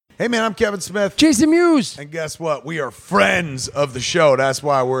Hey, man, I'm Kevin Smith. Jason Mewes. And guess what? We are friends of the show. That's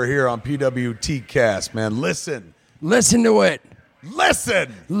why we're here on PWT Cast, man. Listen. Listen to it.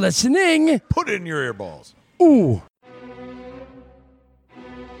 Listen. Listening. Put it in your earballs. Ooh.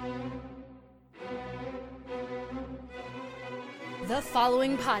 The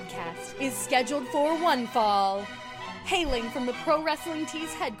following podcast is scheduled for one fall. Hailing from the Pro Wrestling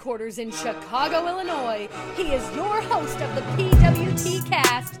Tees headquarters in Chicago, Illinois, he is your host of the PWT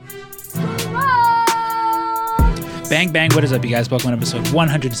Cast, Scrump! Bang, bang, what is up, you guys? Welcome to episode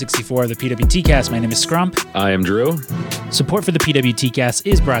 164 of the PWT Cast. My name is Scrump. I am Drew. Support for the PWT Cast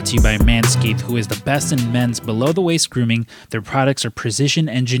is brought to you by Manscaped, who is the best in men's below-the-waist grooming. Their products are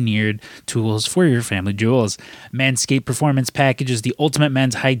precision-engineered tools for your family jewels. Manscaped Performance Package is the ultimate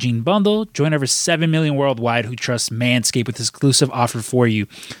men's hygiene bundle. Join over 7 million worldwide who trust Manscaped with this exclusive offer for you.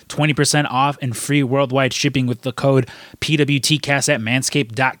 20% off and free worldwide shipping with the code PWTCast at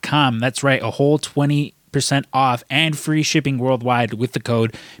manscaped.com. That's right, a whole 20% off and free shipping worldwide with the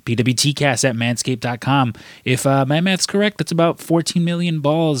code PWTCast at manscaped.com. If my math's correct, that's about 14 million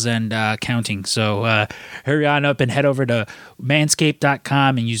balls and counting. So hurry on up and head over to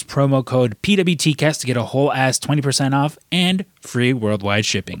manscaped.com and use promo code PWTCast to get a whole ass 20% off and free worldwide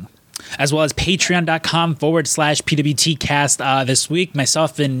shipping. As well as patreon.com/PWTcast. This week,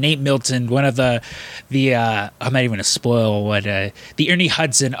 myself and Nate Milton, one of the I'm not even going to spoil what the Ernie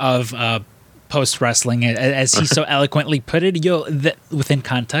Hudson of post wrestling, as he so eloquently put it. Within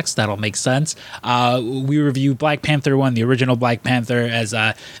context, that'll make sense. We review Black Panther 1, the original Black Panther, as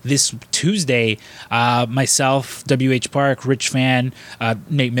this Tuesday. Myself, W.H. Park, Rich Fan,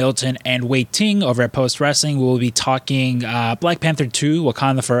 Nate Milton, and Wei Ting over at Post Wrestling will be talking Black Panther 2,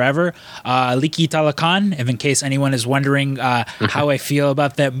 Wakanda Forever. Liki Talakan, if in case anyone is wondering how I feel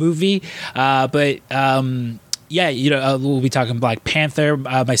about that movie. Yeah, we'll be talking Black Panther.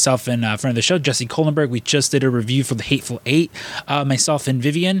 Myself and friend of the show, Jesse Kohlenberg. We just did a review for The Hateful Eight. Myself and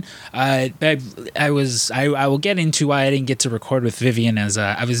Vivian. I will get into why I didn't get to record with Vivian, as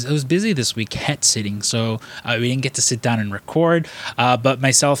I was busy this week het sitting, so we didn't get to sit down and record. But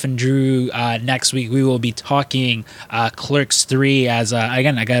myself and Drew, next week we will be talking Clerks 3. As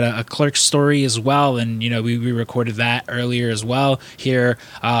again, I got a Clerks story as well, and we recorded that earlier as well. Here,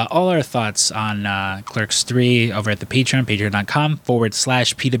 all our thoughts on Clerks 3. Over at the Patreon,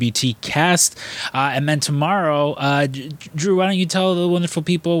 patreon.com/PWTcast. And then tomorrow, Drew, why don't you tell the wonderful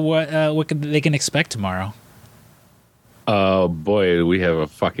people what they can expect tomorrow? Oh, boy, we have a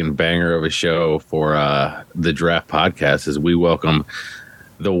fucking banger of a show for the Draft Podcast as we welcome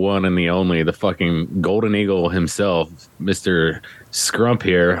the one and the only, the fucking Golden Eagle himself, Mr. Scrump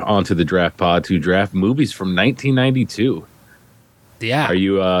here, onto the Draft Pod to draft movies from 1992. Yeah. Are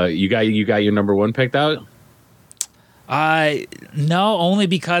you you got your number one picked out? No, only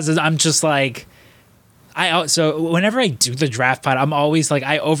because I'm just like, so whenever I do the draft pod, I'm always like,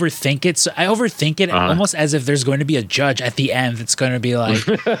 I overthink it. So I overthink it almost as if there's going to be a judge at the end that's going to be like,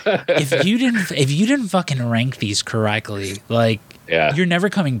 if you didn't fucking rank these correctly, like, yeah, you're never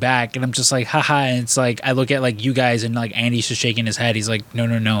coming back. And I'm just like, haha. And it's like, I look at like you guys, and like Andy's just shaking his head. He's like,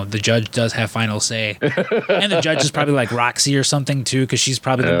 no, the judge does have final say. And the judge is probably like Roxy or something too, because she's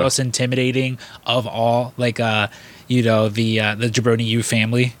probably the most intimidating of all. Like, the Jabroni U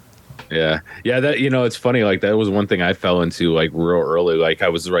family. Yeah. That it's funny. Like that was one thing I fell into like real early. Like I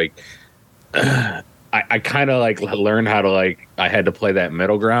was like, I kind of like learned how to like I had to play that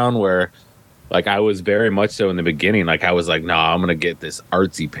middle ground where. Like I was very much so in the beginning. Like I was like, no, I'm gonna get this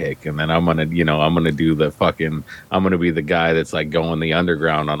artsy pick, and then I'm gonna do I'm gonna be the guy that's like going the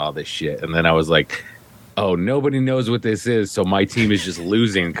underground on all this shit. And then I was like, oh, nobody knows what this is, so my team is just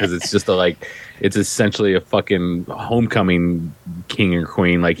losing because it's just it's essentially a fucking homecoming king or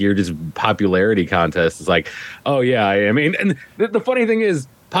queen. Like you're just popularity contest. It's like, oh yeah, I mean, and the funny thing is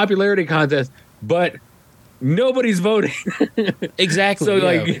popularity contest, but. Nobody's voting. Exactly. So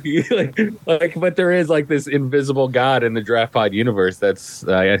like, but there is like this invisible god in the Draft Pod universe. That's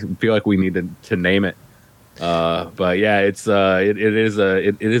I feel like we need to name it. But yeah, it is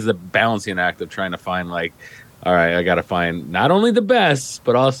a balancing act of trying to find like, all right, I got to find not only the best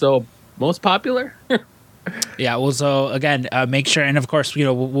but also most popular. Yeah, well, so again, make sure, and of course,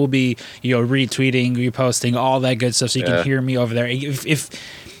 we'll be retweeting, reposting, all that good stuff, so you can hear me over there.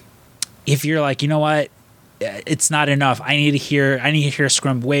 If you're like, you know what. It's not enough. I need to hear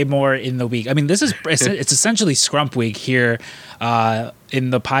Scrump way more in the week. I mean, it's essentially Scrump week here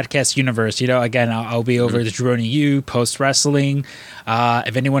in the podcast universe. Again, I'll be over the Jabroni U Post Wrestling.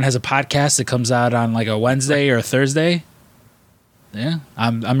 If anyone has a podcast that comes out on like a Wednesday or a Thursday, yeah,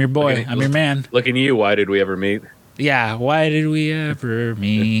 I'm your boy. I'm your man. Looking at you. Why did we ever meet? Yeah, why did we ever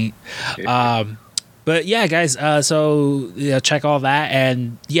meet? But yeah, guys, so check all that.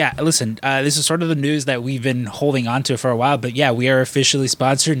 And yeah, listen, this is sort of the news that we've been holding on to for a while. But yeah, we are officially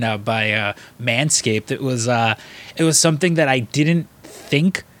sponsored now by Manscaped. It was something that I didn't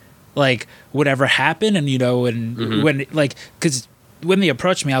think like would ever happen. And, you know, when like, because when they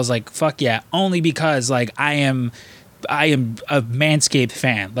approached me, I was like, fuck yeah, only because like I am a Manscaped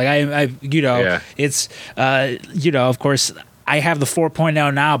fan. Like it's, of course, I have the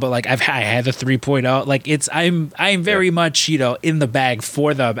 4.0 now, but like I had the 3.0. Like I'm very much, in the bag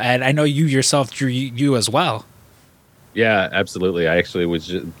for them. And I know you yourself, Drew, you as well. Yeah, absolutely. I actually was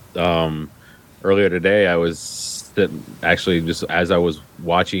just, earlier today, I was actually just as I was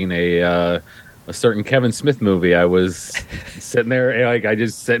watching a certain Kevin Smith movie, I was sitting there, like I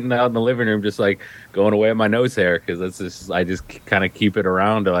just sitting out in the living room, just like going away at my nose hair. Cause I just kind of keep it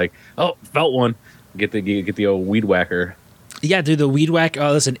around to like, oh, felt one, get the old weed whacker. Yeah, dude, the weed whack.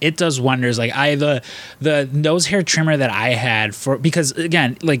 Oh, listen, it does wonders. Like the nose hair trimmer that I had because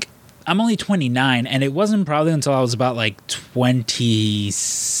again, like I'm only 29, and it wasn't probably until I was about like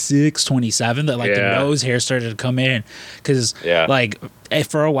 26, 27 that like the nose hair started to come in. Because like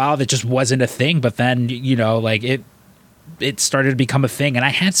for a while that just wasn't a thing, but then like it started to become a thing, and I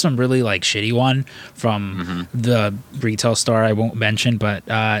had some really like shitty one from the retail store I won't mention, but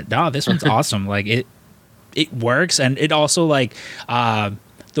no, this one's awesome. Like it works, and it also like the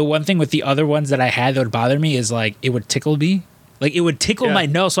one thing with the other ones that I had that would bother me is like it would tickle me. Like it would tickle my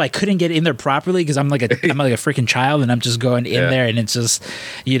nose, so I couldn't get in there properly because I'm like a freaking child, and I'm just going in there, and it's just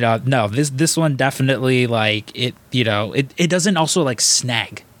no. This one definitely like it. It doesn't also like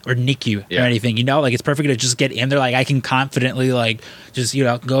snag or nick you or anything. Like it's perfect to just get in there. Like I can confidently like just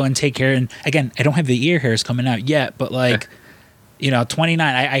go and take care. And again, I don't have the ear hairs coming out yet, but like. 29.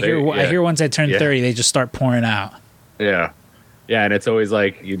 I hear once I turn 30, they just start pouring out. Yeah, and it's always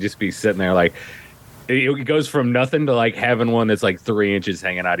like you just be sitting there like it goes from nothing to like having one that's like 3 inches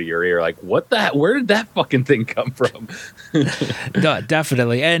hanging out of your ear. Like what where did that fucking thing come from? No,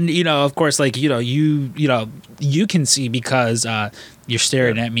 definitely, and of course, like you can see because you're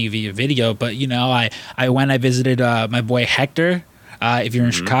staring at me via video, but I visited my boy Hector. If you're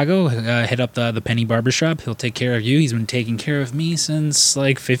in Chicago, hit up the Penny Barbershop. He'll take care of you. He's been taking care of me since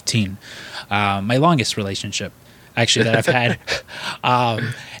like 15. My longest relationship, actually, that I've had.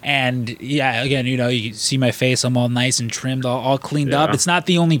 And yeah, again, you see my face. I'm all nice and trimmed, all cleaned up. It's not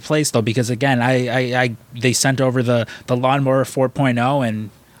the only place though, because again, they sent over the Lawnmower 4.0, and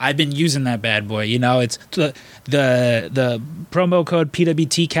I've been using that bad boy. It's the promo code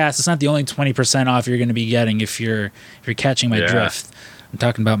PWTcast. It's not the only 20% off you're going to be getting if you're catching my drift. I'm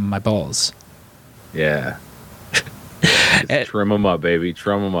talking about my balls. Yeah. Trim them up, baby.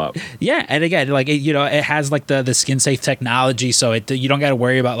 Trim them up. Yeah, and again, like it has like the skin safe technology, so you don't got to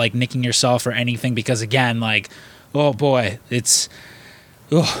worry about like nicking yourself or anything, because again, like, oh boy, it's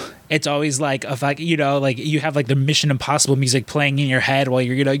always like like you have like the Mission Impossible music playing in your head while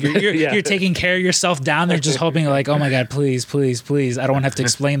you're you're taking care of yourself down there, just hoping like, oh my god, please, please, please, I don't want to have to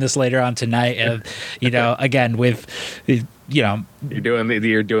explain this later on tonight. And again with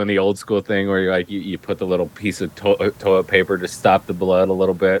you're doing the old school thing where you're like you put the little piece of toilet paper to stop the blood a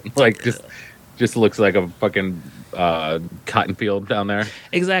little bit, like just looks like a fucking cotton field down there.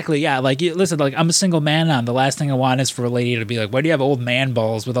 Exactly. Yeah. Like, listen, like I'm a single man now. The last thing I want is for a lady to be like, why do you have old man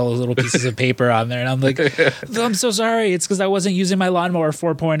balls with all those little pieces of paper on there? And I'm like, I'm so sorry. It's because I wasn't using my Lawnmower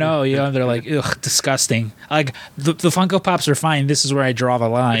 4.0. And they're like, ugh, disgusting. Like the Funko Pops are fine. This is where I draw the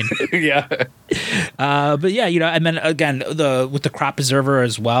line. Yeah. But yeah, and then again, with the Crop Preserver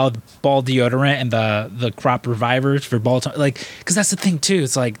as well, the ball deodorant and the Crop Revivers for ball like, because that's the thing too.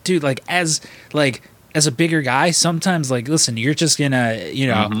 It's like, dude, like as a bigger guy, sometimes like, listen, you're just gonna,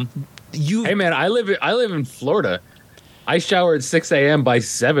 Hey man, I live in Florida. I shower at 6 a.m. By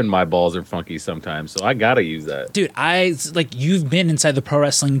 7, my balls are funky sometimes, so I gotta use that. Dude, you've been inside the Pro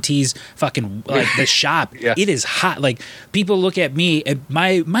Wrestling Tees fucking like the shop. Yeah. It is hot. Like people look at me,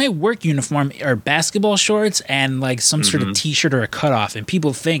 my work uniform are basketball shorts and like some sort of t-shirt or a cutoff, and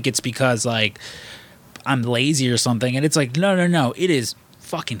people think it's because like I'm lazy or something, and it's like no, it is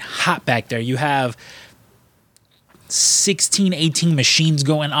fucking hot back there. You have 16, 18 machines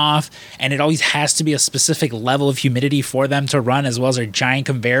going off, and it always has to be a specific level of humidity for them to run, as well as our giant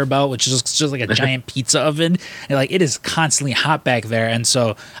conveyor belt, which is just like a giant pizza oven. And like it is constantly hot back there. And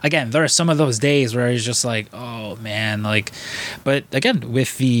so again, there are some of those days where it's just like, oh man, like, but again,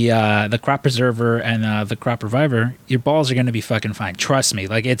 with the Crop Preserver and the Crop Reviver, your balls are going to be fucking fine. Trust me.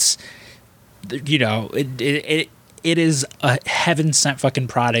 Like it's, it is a heaven sent fucking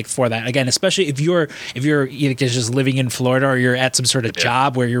product for that. Again, especially if you're either just living in Florida or you're at some sort of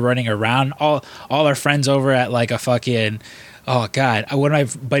job where you're running around. All our friends over at like a fucking, oh god, one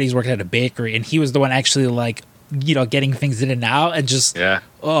of my buddies worked at a bakery, and he was the one actually like, you know, getting things in and out, and just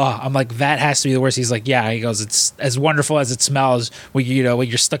I'm like, that has to be the worst. He's like, yeah, he goes, it's as wonderful as it smells when when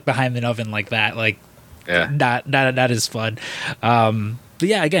you're stuck behind an oven like that. Like, not as fun. But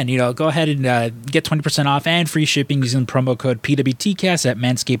yeah, again, you know, go ahead and get 20% off and free shipping using the promo code PWTcast at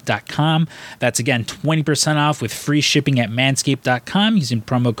manscaped.com. That's, again, 20% off with free shipping at manscaped.com using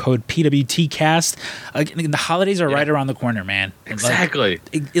promo code PWTcast. The holidays are right around the corner, man. Exactly.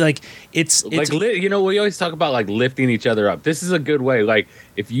 It's you know, we always talk about like lifting each other up. This is a good way. Like,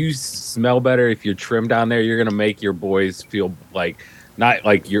 if you smell better, if you're trimmed down there, you're gonna make your boys feel like, not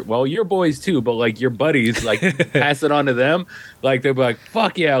like your boys too, but like your buddies, like pass it on to them. Like, they'll be like,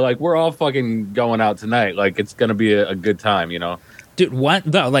 fuck yeah, like we're all fucking going out tonight. Like, it's gonna be a good time, you know? Dude,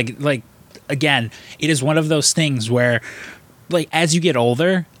 like again, it is one of those things where, like, as you get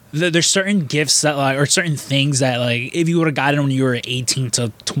older, there's certain gifts that, like, or certain things that, like, if you would have gotten when you were 18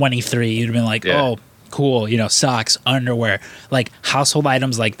 to 23, you'd have been like, oh, cool, you know, socks, underwear, like household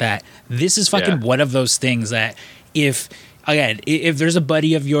items like that. This is fucking one of those things that if there's a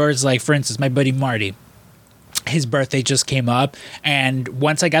buddy of yours, like, for instance, my buddy Marty, his birthday just came up, and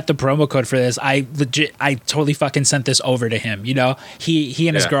once I got the promo code for this, I totally fucking sent this over to him. You know, he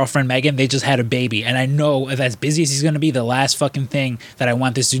and his girlfriend Megan, they just had a baby, and I know if as busy as he's gonna be, the last fucking thing that I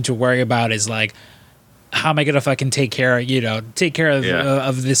want this dude to worry about is like, how am I gonna fucking take care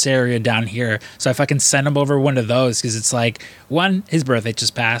of this area down here? So I fucking sent him over one of those, because it's like, one, his birthday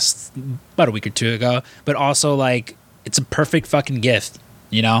just passed about a week or two ago, but also like, it's a perfect fucking gift,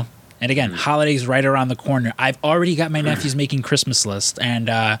 you know? And again, holidays right around the corner. I've already got my nephews making Christmas lists, and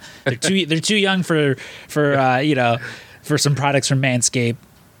they're too young for you know, for some products from Manscaped,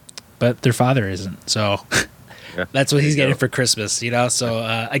 but their father isn't. So that's what he's getting for Christmas, you know? So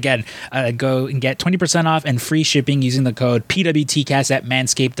again, go and get 20% off and free shipping using the code PWTcast at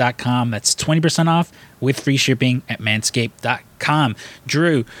manscaped.com. That's 20% off with free shipping at manscaped.com.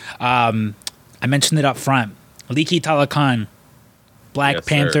 Drew, I mentioned it up front. Leaky Talakan, Black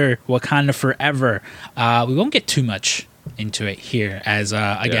Panther, Wakanda Forever. We won't get too much into it here, as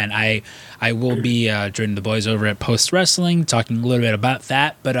again, I will be joining the boys over at Post Wrestling, talking a little bit about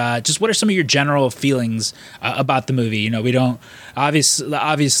that. But just what are some of your general feelings about the movie? You know, we don't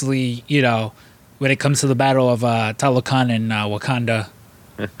obviously, you know, when it comes to the battle of Talokan and Wakanda.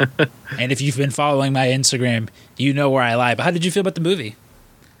 And if you've been following my Instagram, you know where I lie. But how did you feel about the movie?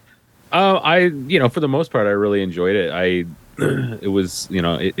 You know, for the most part, I really enjoyed it. It was, you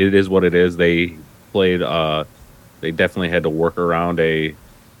know, it is what it is. They played, they definitely had to work around you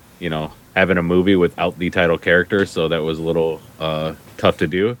know, having a movie without the title character. So that was a little, tough to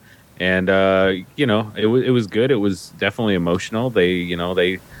do. And, you know, it was good. It was definitely emotional. They, you know,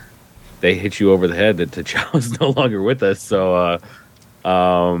 they hit you over the head that T'Challa's no longer with us. So,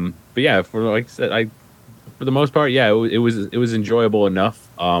 but yeah, like I said, for the most part, yeah, it was enjoyable enough.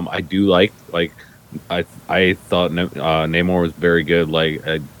 I do like I thought Namor was very good. Like,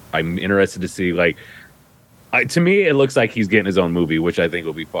 I'm interested to see, like, to me it looks like he's getting his own movie, which I think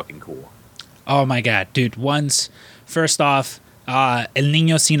will be fucking cool. Oh my god, dude! First off, El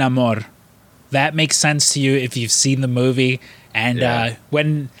Niño Sin Amor, that makes sense to you if you've seen the movie. And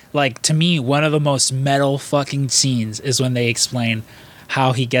when, like, to me, one of the most metal fucking scenes is when they explain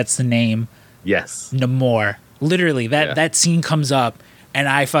how he gets the name. Yes. Namor. Literally, that scene comes up, and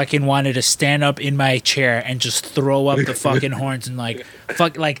I fucking wanted to stand up in my chair and just throw up the fucking horns and like,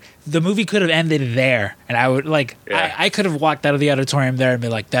 fuck, like, the movie could have ended there, and I would, like, I could have walked out of the auditorium there and be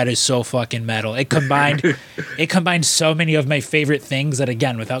like, that is so fucking metal. It combined so many of my favorite things that,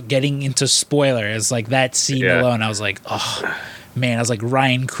 again, without getting into spoilers, like that scene alone, I was like, oh man, I was like,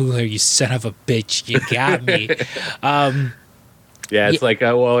 Ryan Coogler, you son of a bitch, you got me. Yeah, it's like,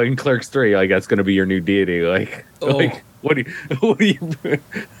 well, in Clerks 3, like, that's going to be your new deity. Like, like, what do you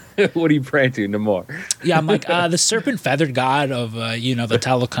pray to, Namor? Yeah, I'm like, the serpent feathered god of, you know, the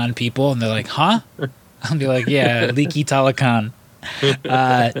Talokan people. And they're like, huh? I'll be like, yeah, Leaky Talakan.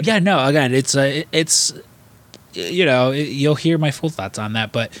 Yeah, no, again, it's, you know, you'll hear my full thoughts on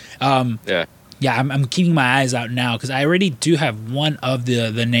that. But, yeah, I'm keeping my eyes out now because I already do have one of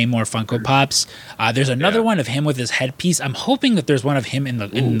the Namor Funko Pops. There's another one of him with his headpiece. I'm hoping that there's one of him in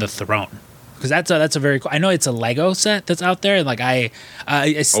the throne, because that's a very cool. I know it's a Lego set that's out there. Like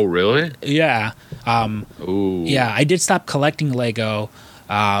oh really? Yeah. Ooh. Yeah, I did stop collecting Lego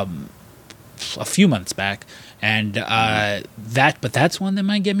a few months back, And that's one that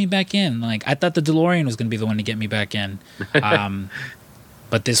might get me back in. Like, I thought the DeLorean was going to be the one to get me back in.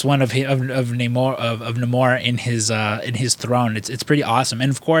 But this one of Namor in his throne, it's pretty awesome. And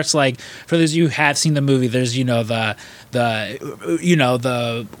of course, like, for those of you who have seen the movie, there's the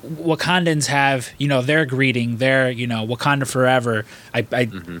Wakandans have their greeting, their Wakanda forever. I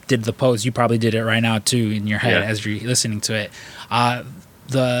did the pose. You probably did it right now too in your head as you're listening to it.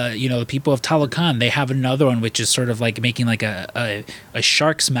 The people of Talokan, they have another one which is sort of like making like a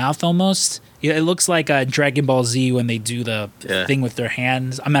shark's mouth almost. Yeah, it looks like a Dragon Ball Z when they do the thing with their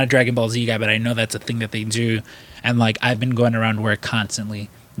hands. I'm not a Dragon Ball Z guy, but I know that's a thing that they do. And like, I've been going around work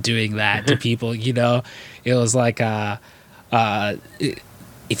constantly doing that to people. It was like,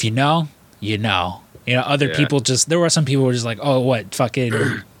 if you know, you know. Other people there were some people who were just like, oh, what fucking,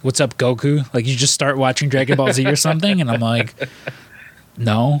 what's up, Goku? Like, you just start watching Dragon Ball Z or something, and I'm like,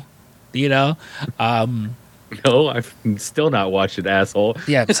 no, No, I've still not watched it, asshole.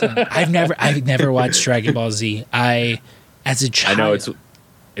 Yeah, so I've never watched Dragon Ball Z. As a child, I know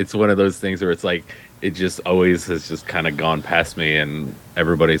it's one of those things where it's like it just always has just kind of gone past me, and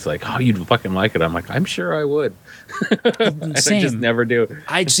everybody's like, "Oh, you'd fucking like it." I'm like, "I'm sure I would." Same. I just never do.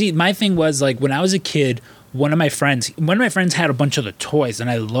 I see. My thing was like when I was a kid. One of my friends had a bunch of the toys, and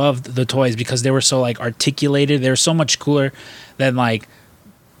I loved the toys because they were so like articulated. They were so much cooler than like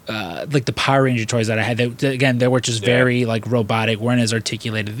the Power Ranger toys that I had. They were just very like robotic, weren't as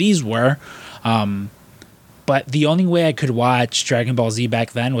articulated. These were, but the only way I could watch Dragon Ball Z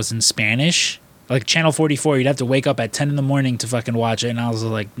back then was in Spanish. Like Channel 44, you'd have to wake up at 10 in the morning to fucking watch it, and I was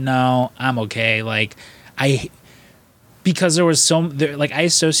like, no, I'm okay. Like because there was I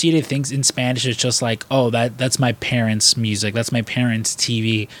associated things in Spanish. It's just like, oh, that's my parents' music, that's my parents'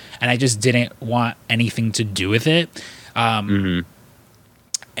 TV, and I just didn't want anything to do with it.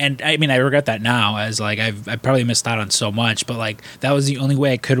 And I mean, I regret that now, as like I probably missed out on so much, but like that was the only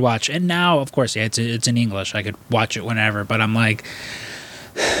way I could watch. And now, of course, it's in English. I could watch it whenever, but I'm like,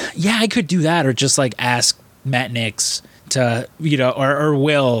 yeah, I could do that, or just like ask Matt Nix to or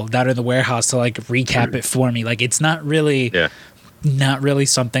Will down in the warehouse to like recap it for me. Like, it's not really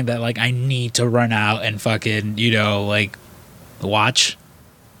something that like I need to run out and fucking like watch.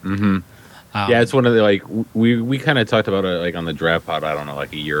 Yeah, it's one of the like we kind of talked about it like on the draft pod. I don't know,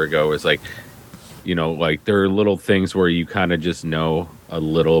 like a year ago. It's like like there are little things where you kind of just know a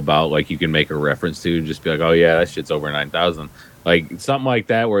little about, like you can make a reference to, just be like, oh yeah, that shit's over 9,000. Like something like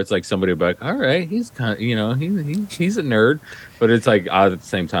that, where it's like somebody will be like, all right, he's kind of, he's a nerd, but it's like at the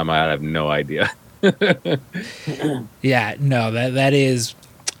same time, I have no idea. Yeah, no, that is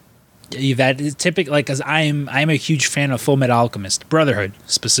typical. Like, cause I'm a huge fan of Full Metal Alchemist Brotherhood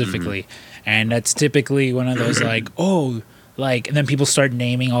specifically, and that's typically one of those like, oh, like, and then people start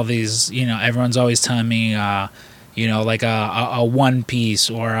naming all these, everyone's always telling me, like a One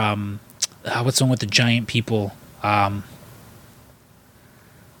Piece, or what's the one with the giant people? I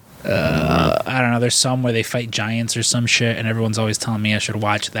don't know. There's some where they fight giants or some shit, and everyone's always telling me I should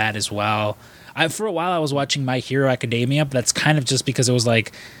watch that as well. For a while, I was watching My Hero Academia, but that's kind of just because it was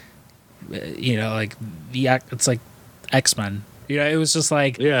like, like it's like X-Men. It was just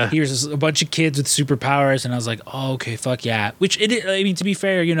like, here's a bunch of kids with superpowers, and I was like, oh, okay, fuck yeah. Which I mean, to be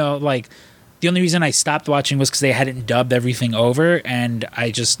fair, like, the only reason I stopped watching was because they hadn't dubbed everything over, and I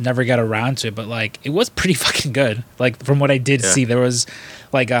just never got around to it. But like, it was pretty fucking good. Like, from what I did see, there was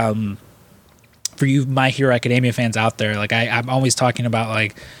like, for you My Hero Academia fans out there, like I'm always talking about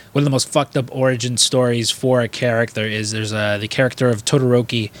like one of the most fucked up origin stories for a character is there's the character of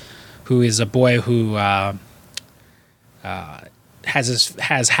Todoroki, who is a boy who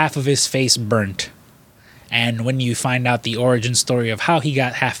has half of his face burnt. And when you find out the origin story of how he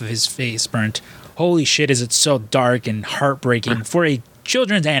got half of his face burnt, holy shit, is it so dark and heartbreaking for a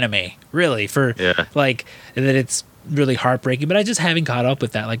children's anime, really, like, that it's really heartbreaking. But I just haven't caught up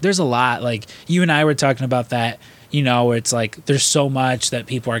with that. Like, there's a lot, like, you and I were talking about that, where it's like, there's so much that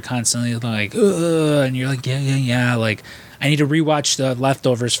people are constantly like, ugh, and you're like, yeah, like, I need to rewatch The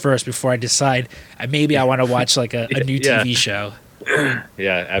Leftovers first before I decide maybe I want to watch like a new TV show.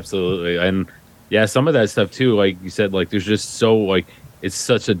 Yeah, absolutely. And yeah, some of that stuff too, like you said, like there's just so like it's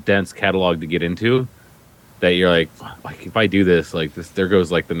such a dense catalog to get into that you're like if I do this, like this, there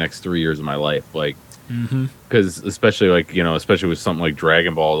goes like the next 3 years of my life, like because especially like especially with something like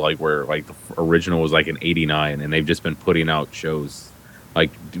Dragon Ball, like where like the original was like in '89, and they've just been putting out shows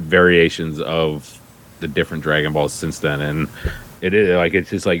like variations of the different Dragon Balls since then, and it is like it's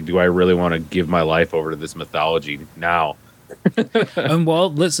just like, do I really want to give my life over to this mythology now? And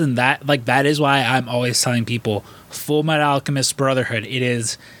well, listen, that is why I'm always telling people Full Metal Alchemist Brotherhood. It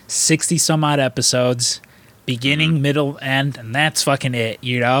is 60 some odd episodes. beginning, middle, end, and that's fucking it.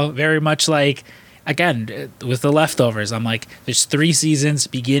 You know, very much like. Again, with the leftovers, I'm like, there's 3 seasons,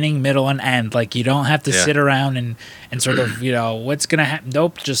 beginning, middle, and end. Like, you don't have to sit around and sort of, you know, what's going to happen.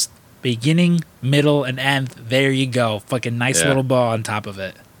 Nope, just beginning, middle, and end. There you go. Fucking nice little bow on top of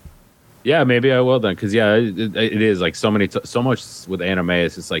it. Yeah, maybe I will then. Because, it is like so much with anime.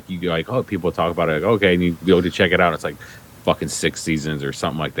 It's just like, you like, oh, people talk about it. Like, okay, and you go to check it out. It's like fucking 6 seasons or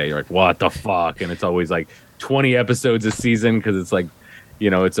something like that. You're like, what the fuck? And it's always like 20 episodes a season because it's like, you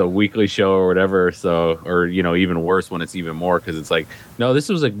know, it's a weekly show or whatever. So, or, you know, even worse when it's even more because it's like, no, this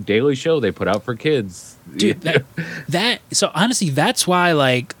was a daily show they put out for kids. Dude, so honestly, that's why,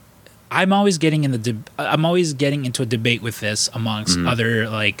 like, I'm always getting into a debate with this amongst other,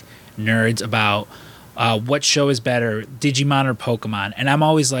 like, nerds about what show is better, Digimon or Pokemon. And I'm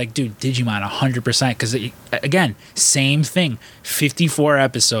always like, dude, Digimon 100%. Because, again, same thing. 54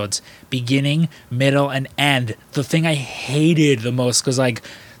 episodes, beginning, middle, and end. The thing I hated the most, because, like,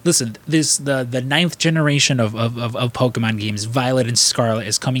 listen, the 9th generation of Pokemon games, Violet and Scarlet,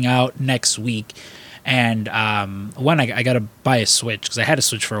 is coming out next week. And, I got to buy a Switch, because I had a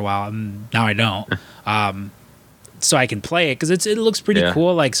Switch for a while, and now I don't. So I can play it, because it looks pretty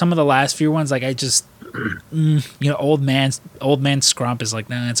cool. Like, some of the last few ones, like, I just... you know, old man Scrump is like,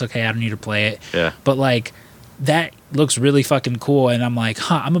 nah, it's okay, I don't need to play it. Yeah. But like, that looks really fucking cool, and I'm like,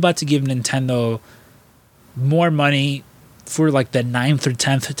 I'm about to give Nintendo more money for like the 9th or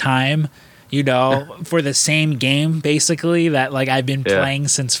 10th time, you know, for the same game basically that like I've been playing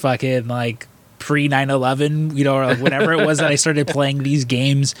since fucking like pre 9/11, you know, or like whenever it was that I started playing these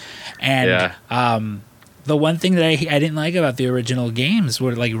games, and the one thing that I didn't like about the original games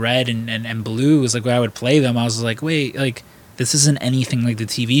were like Red and Blue was like when I would play them, I was like, wait, like this isn't anything like the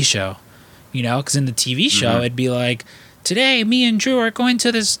TV show, you know? Because in the TV show, it'd be like, today me and Drew are going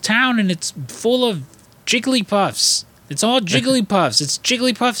to this town and it's full of Jigglypuffs. It's all Jigglypuffs. It's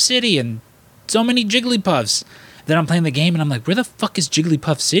Jigglypuff City and so many Jigglypuffs. Then I'm playing the game and I'm like, where the fuck is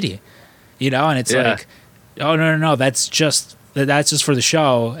Jigglypuff City? You know? And it's like, oh no, that's just for the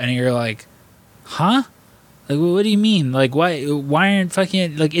show. And you're like, huh? Like, what do you mean? Like, why aren't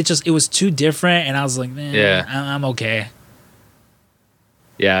fucking, like, it was too different, and I was like, I'm okay.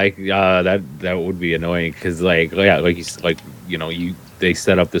 Yeah, that would be annoying, because, like, you know, they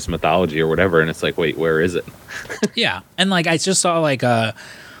set up this mythology or whatever, and it's like, wait, where is it? Yeah, and, like, I just saw, like the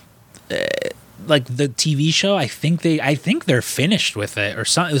TV show, I think they're finished with it, or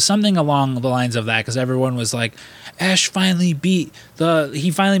it was something along the lines of that, because everyone was like, Ash finally became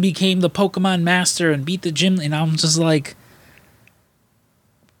the Pokemon master and beat the gym, and I'm just like,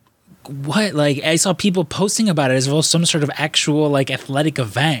 what? Like, I saw people posting about it as well as some sort of actual like athletic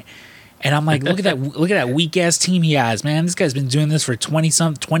event, and I'm like, look at that weak ass team he has, man. This guy's been doing this for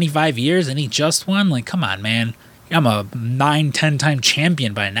 25 years, and he just won. Like, come on, man. I'm a 9-10 time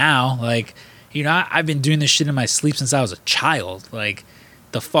champion by now. Like, you know, I've been doing this shit in my sleep since I was a child. Like,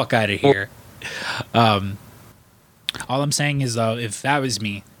 the fuck out of here. All I'm saying is, though, if that was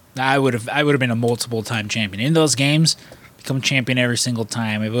me, I would have been a multiple time champion in those games. Become champion every single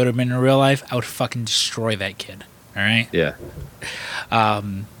time. If it would have been in real life, I would fucking destroy that kid. All right. Yeah.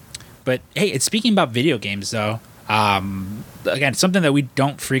 But hey, it's speaking about video games though. Again, something that we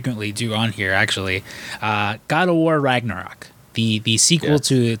don't frequently do on here, actually. God of War Ragnarok, the sequel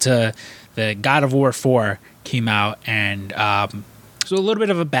to the God of War 4 came out, and so a little bit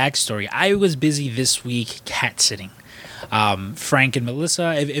of a backstory. I was busy this week cat sitting. Frank and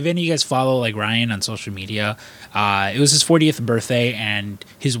Melissa, if any of you guys follow like Ryan on social media, it was his 40th birthday, and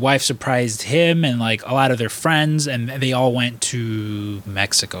his wife surprised him and like a lot of their friends, and they all went to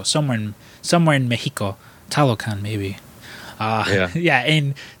Mexico, somewhere in Mexico, Talocan maybe.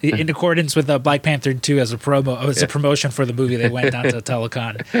 In accordance with Black Panther 2 as a promotion for the movie, they went down to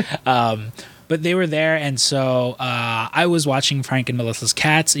Talocan. But they were there, and so I was watching Frank and Melissa's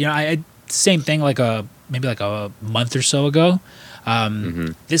cats. You know, I same thing maybe a month or so ago.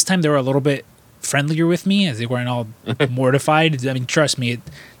 This time they were a little bit friendlier with me, as they weren't all mortified. I mean, trust me, it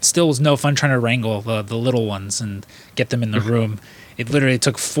still was no fun trying to wrangle the little ones and get them in the room. It literally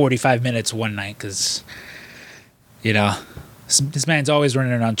took 45 minutes one night because, you know, this man's always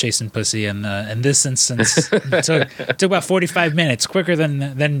running around chasing pussy, and in this instance, it took about 45 minutes, quicker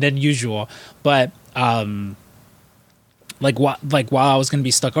than usual. But while I was gonna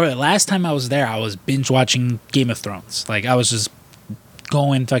be stuck over, last time I was there, I was binge watching Game of Thrones. Like, I was just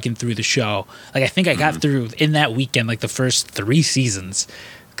going fucking through the show. Like, I think I got through in that weekend like the first 3 seasons.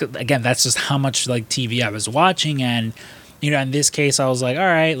 Again, that's just how much like TV I was watching, and you know, in this case, I was like, all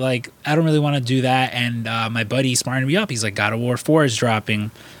right, like, I don't really want to do that. And my buddy smartened me up. He's like, God of War 4 is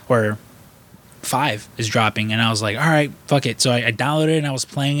dropping, or 5 is dropping, and I was like, all right, fuck it. So I downloaded it and I was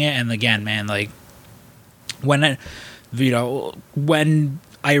playing it, and again, man, like when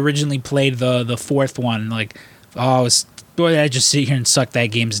I originally played the fourth one, like, oh, boy, I just sit here and suck that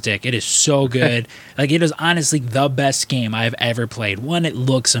game's dick. It is so good. Like, it is honestly the best game I've ever played. One, it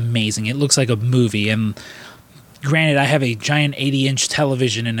looks amazing. It looks like a movie, and granted, I have a giant 80-inch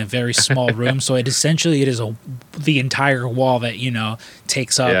television in a very small room, so it is the entire wall that,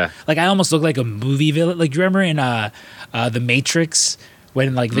 takes up. Yeah. Like, I almost look like a movie villain. Like, you remember in The Matrix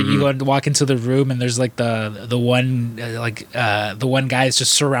when, like, you go and walk into the room and there's, like, the one guy is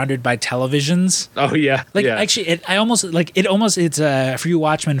just surrounded by televisions? Oh, yeah. Like, yeah. actually, it's for you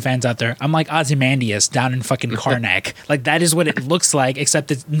Watchmen fans out there, I'm like Ozymandias down in fucking Karnak. Like, that is what it looks like, except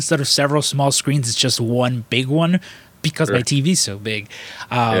that instead of several small screens, it's just one big one because my TV's so big.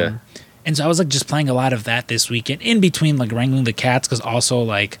 And so I was, like, just playing a lot of that this weekend, in between, like, wrangling the cats, because also,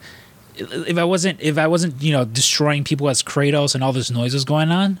 like, if I wasn't, destroying people as Kratos and all this noise was going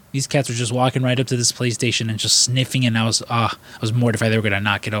on, these cats were just walking right up to this PlayStation and just sniffing, and I was mortified they were gonna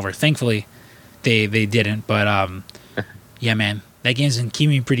knock it over. Thankfully, they didn't. But yeah, man, that game's been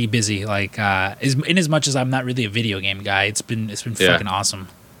keeping me pretty busy. Like, in as much as I'm not really a video game guy, it's been fucking awesome.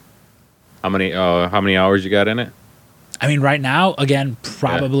 How many hours you got in it? I mean, right now, again,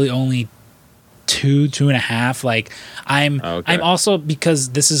 probably only 2.5. Like, I'm also, because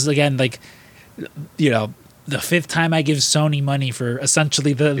this is, again, like, the fifth time I give Sony money for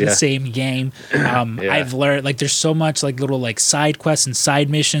essentially the same game. I've learned, like, there's so much, like, little, like, side quests and side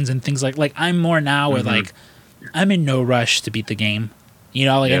missions and things like I'm more now where, like, I'm in no rush to beat the game. I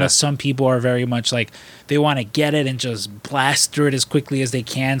know some people are very much like, they want to get it and just blast through it as quickly as they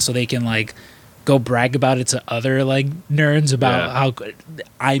can so they can, like, go brag about it to other, like, nerds about how good.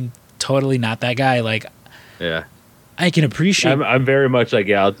 I'm totally not that guy. Like, I can appreciate. I'm very much like,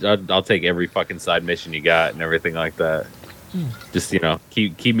 I'll take every fucking side mission you got and everything like that. Just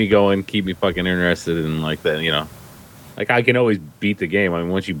keep me going, keep me fucking interested in, like, that. Like, I can always beat the game. I mean,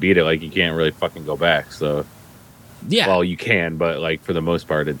 once you beat it, like, you can't really fucking go back. So well, you can, but, like, for the most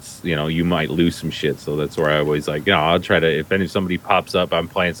part, it's you might lose some shit. So that's where I always, like, I'll try to, if somebody pops up, I'm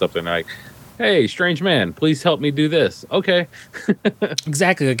playing something like, hey, strange man, please help me do this. Okay.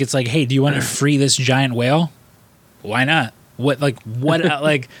 Exactly. Like, it's like, hey, do you want to free this giant whale? Why not? What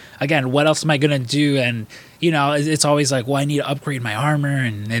again, what else am I going to do? And, it's always like, well, I need to upgrade my armor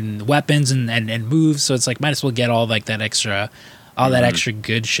and weapons and moves. So it's like, might as well get all, like, that extra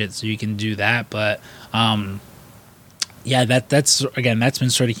good shit so you can do that. But, that's been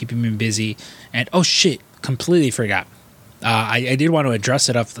sort of keeping me busy. And, oh shit, completely forgot. I did want to address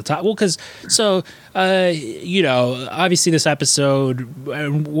it off the top. Well, because, obviously this episode,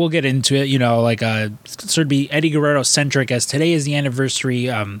 we'll get into it, sort of be Eddie Guerrero centric, as today is the anniversary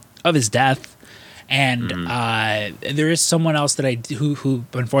of his death. And there is someone else that who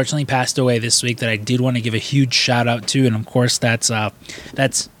unfortunately passed away this week that I did want to give a huge shout out to. And of course, that's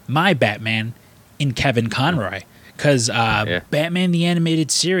my Batman in Kevin Conroy. Because Batman the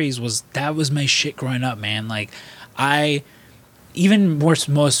Animated Series was my shit growing up, man. Like,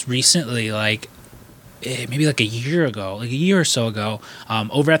 most recently, like, maybe like a year or so ago,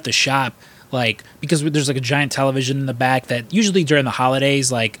 over at the shop, like, because there's, like, a giant television in the back that usually during the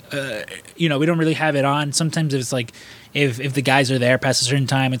holidays, like, we don't really have it on. Sometimes if it's like, if the guys are there past a certain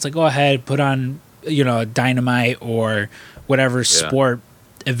time, it's like, go ahead, put on, Dynamite or whatever sport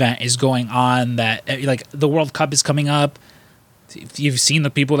event is going on, that, like, the World Cup is coming up. If you've seen the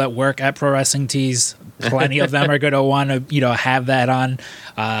people that work at Pro Wrestling Tees, plenty of them are going to want to, have that on.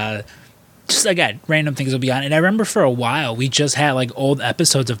 Just, again, random things will be on. And I remember for a while, we just had, like, old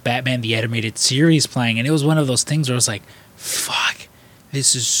episodes of Batman the Animated Series playing. And it was one of those things where I was like, fuck,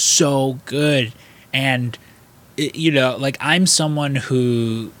 this is so good. And, like, I'm someone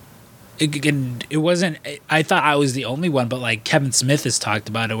who, it wasn't, I thought I was the only one, but, like, Kevin Smith has talked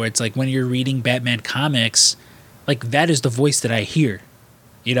about it, where it's like, when you're reading Batman comics, like, that is the voice that I hear.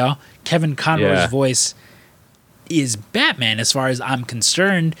 Kevin Conroy's voice is Batman as far as I'm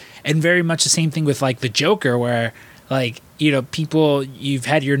concerned, and very much the same thing with, like, the Joker, where, like, people, you've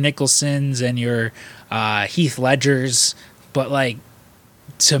had your Nicholsons and your Heath Ledgers, but, like,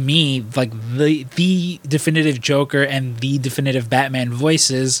 to me, like, the definitive Joker and the definitive Batman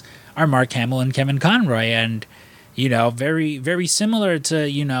voices are Mark Hamill and Kevin Conroy. And very, very similar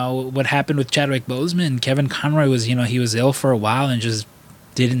to, what happened with Chadwick Boseman. Kevin Conroy was, he was ill for a while and just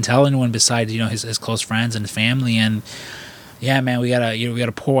didn't tell anyone besides, his close friends and family. And yeah, man, we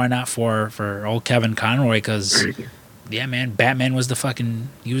gotta pour one out for old Kevin Conroy, because yeah, man, Batman was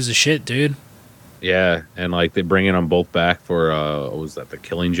he was the shit, dude. Yeah, and like they bringing them both back for what was that, the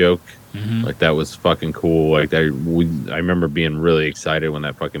Killing Joke? Mm-hmm. Like that was fucking cool. Like I remember being really excited when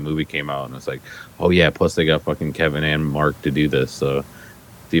that fucking movie came out, and it's like, oh yeah. Plus they got fucking Kevin and Mark to do this, so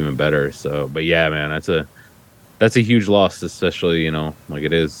it's even better. So, but yeah, man, that's a huge loss, especially like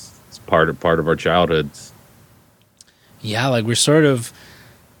it's part of our childhoods. Yeah, like we're sort of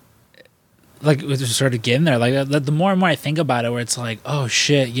getting there. Like the more and more I think about it, where it's like, oh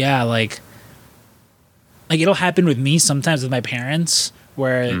shit, yeah, like it'll happen with me sometimes with my parents,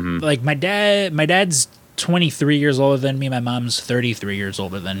 where like my dad's 23 years older than me, my mom's 33 years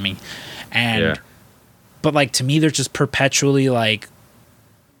older than me, and but like to me they're just perpetually like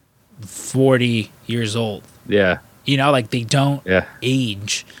 40 years old. Yeah, like they don't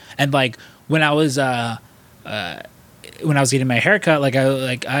age. And like when I was getting my haircut,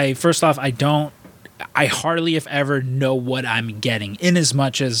 I first off, I hardly if ever know what I'm getting, in as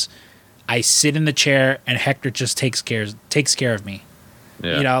much as I sit in the chair and Hector just takes care of me.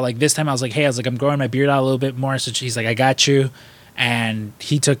 Yeah. Like this time I was like, I'm growing my beard out a little bit more. So he's like, I got you. And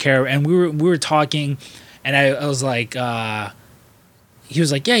he took care of, and we were talking, and I was like, he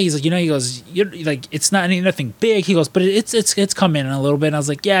was like, yeah, he's like, he goes, like, it's not nothing big. He goes, but it's coming in a little bit. And I was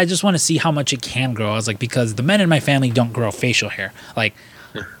like, yeah, I just want to see how much it can grow. I was like, because the men in my family don't grow facial hair. Like,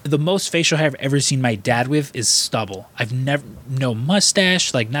 the most facial hair I've ever seen my dad with is stubble. I've never, no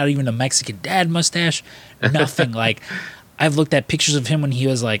mustache, like not even a Mexican dad mustache, nothing. Like, I've looked at pictures of him when he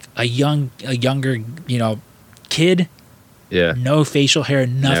was like a younger, kid. Yeah. No facial hair,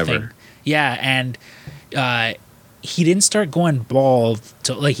 nothing. Never. Yeah. And, he didn't start going bald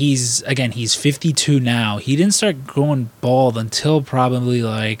till like he's 52 now. He didn't start going bald until probably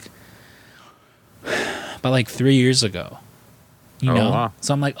about 3 years ago. Wow.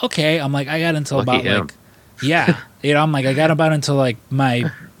 So I'm like, okay. I'm like, I got until Lucky about him. I'm like, I got about until like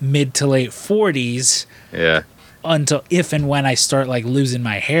my mid to late 40s. Yeah. Until if and when I start like losing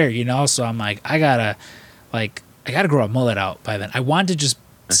my hair, So I'm like, I gotta grow a mullet out by then. I want to just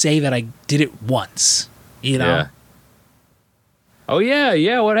say that I did it once. Yeah. Oh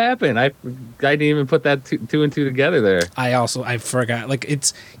yeah. What happened? I didn't even put that two and two together there. I forgot. Like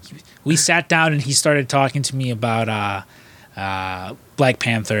we sat down and he started talking to me about Black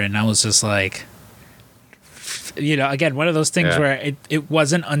Panther, and I was just like, again, one of those things where it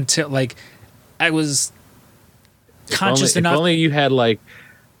wasn't until like I was conscious enough. If only you had like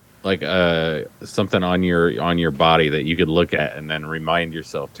something on your body that you could look at and then remind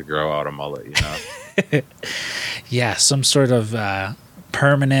yourself to grow out a mullet. Yeah, some sort of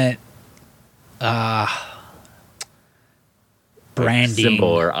permanent branding symbol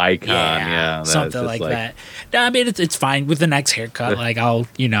or icon. Yeah, something like that. No, I mean it's fine with the next haircut. Like I'll,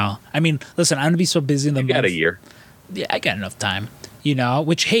 I mean, listen, I'm gonna be so busy in the month. Got a year. Yeah, I got enough time.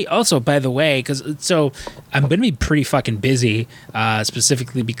 Which, hey, also, by the way, so I'm going to be pretty fucking busy,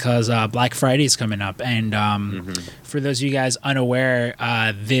 specifically because Black Friday is coming up. And for those of you guys unaware,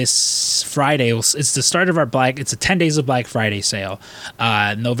 this Friday, it's the start of it's a 10 days of Black Friday sale.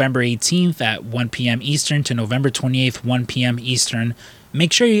 November 18th at 1 p.m. Eastern to November 28th, 1 p.m. Eastern.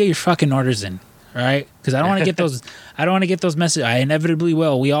 Make sure you get your fucking orders in. All right, because I don't want to get those. I don't want to get those messages. I inevitably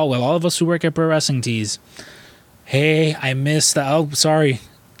will. We all will. All of us who work at Pro Wrestling Tees. Hey, I missed. Oh, sorry,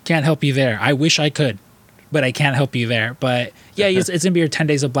 can't help you there. I wish I could, but I can't help you there. But yeah, it's gonna be your 10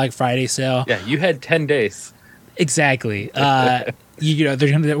 days of Black Friday sale. Yeah, you had 10 days. Exactly. We're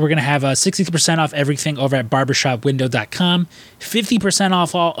gonna have 60% off everything over at barbershopwindow.com. 50%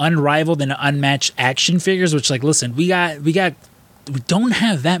 off all unrivaled and unmatched action figures. Which, like, listen, we don't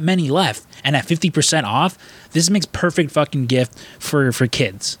have that many left, and at 50% off, this makes perfect fucking gift for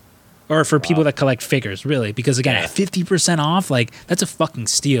kids. Or for people that collect figures, really. Because, again, at 50% off, like, that's a fucking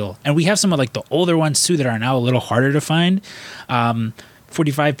steal. And we have some of, like, the older ones, too, that are now a little harder to find.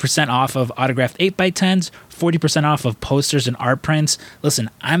 45% off of autographed 8x10s. 40% off of posters and art prints. Listen,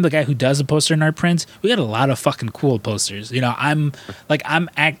 I'm the guy who does the poster and art prints. We got a lot of fucking cool posters. I'm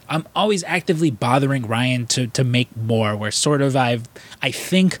always actively bothering Ryan to make more. Where sort of I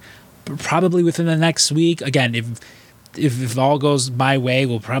think probably within the next week, again, if all goes my way,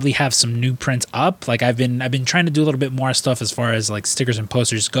 we'll probably have some new prints up. Like I've been trying to do a little bit more stuff as far as like stickers and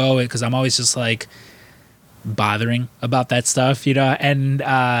posters go, because I'm always just like bothering about that stuff, and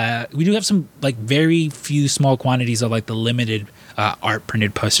we do have some like very few small quantities of like the limited art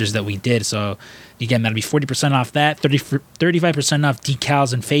printed posters that we did. So again, that'll be 40% off that, 35% off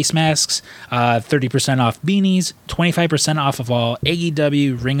decals and face masks, 30% off beanies, 25% off of all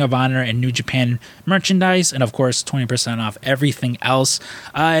AEW, Ring of Honor, and New Japan merchandise, and of course 20% off everything else.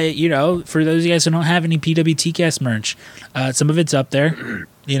 For those of you guys who don't have any PWTcast merch, some of it's up there,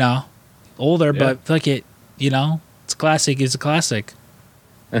 older, but fuck it, you know, it's classic. It's a classic.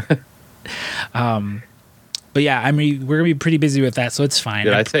 But yeah, I mean, we're gonna be pretty busy with that, so it's fine.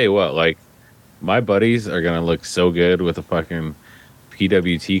 Dude, I tell you what, like, my buddies are gonna look so good with a fucking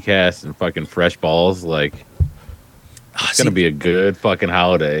PWT cast and fucking fresh balls. Like, it's gonna be a good fucking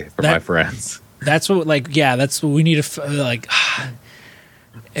holiday for my friends. That's what, like, yeah, that's what we need to like.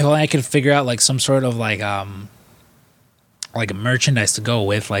 If I could figure out like some sort of like a merchandise to go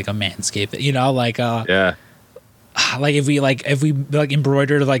with like a Manscaped, you know, like like if we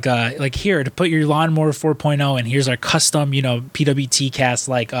embroidered like here to put your lawnmower 4.0 and here's our custom, you know, PWT cast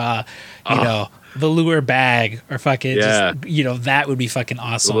like you know, the lure bag or fucking just, you know, that would be fucking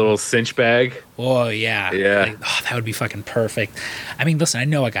awesome. A little cinch bag. Oh yeah. Like, that would be fucking perfect. I mean, listen, I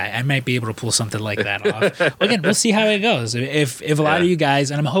know a guy. I might be able to pull something like that off. Again, we'll see how it goes. If a lot of you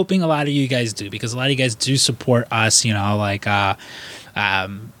guys, and I'm hoping a lot of you guys do, because a lot of you guys do support us, you know, like you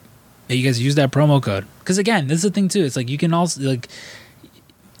guys use that promo code. Because again, this is the thing too. It's like you can also like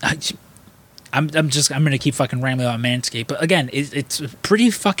I'm gonna keep fucking rambling about Manscaped, but again, it's a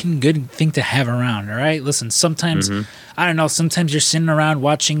pretty fucking good thing to have around. All right, listen. Sometimes I don't know. Sometimes you're sitting around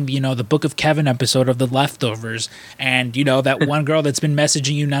watching, you know, the Book of Kevin episode of The Leftovers, and you know that one girl that's been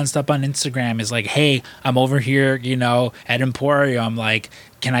messaging you nonstop on Instagram is like, "Hey, I'm over here, you know, at Emporium. Like,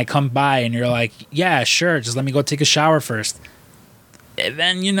 can I come by?" And you're like, "Yeah, sure. Just let me go take a shower first." And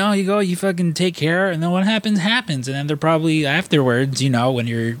then, you know, you go, you fucking take care, and then what happens. And then they're probably afterwards, you know, when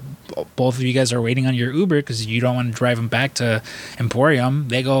you're both of you guys are waiting on your Uber because you don't want to drive them back to Emporium,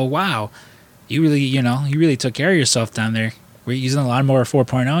 they go, "Wow, you really took care of yourself down there. We're using the lawnmower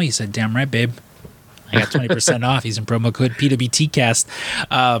 4.0. You said, "Damn right, babe. I got 20% off using promo code PWTcast."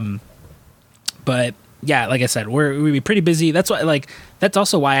 But yeah, like I said, we'll be pretty busy. That's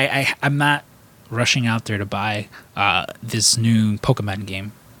also why I'm not rushing out there to buy this new Pokemon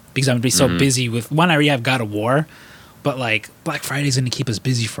game, because I'm gonna be so busy with one. I already have God of War, but like Black Friday's gonna keep us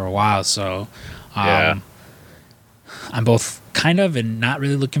busy for a while, so I'm both kind of and not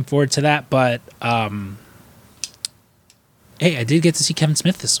really looking forward to that. But hey, I did get to see Kevin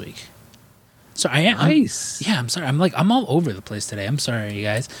Smith this week, so I am nice. I'm sorry. I'm all over the place today. I'm sorry, you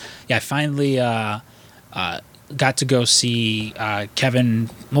guys. Yeah, I finally got to go see Kevin.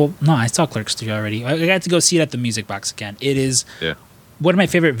 Well, no, I saw Clerks 3 already. I got to go see it at the Music Box again. It is one of my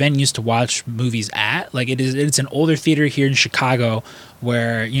favorite venues to watch movies at. Like it's an older theater here in Chicago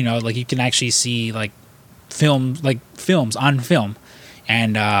where, you know, like you can actually see like films on film.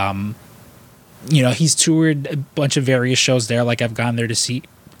 And you know, he's toured a bunch of various shows there. Like I've gone there to see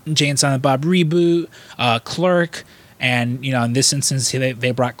Jay and Silent Bob Reboot, Clerk. And, you know, in this instance,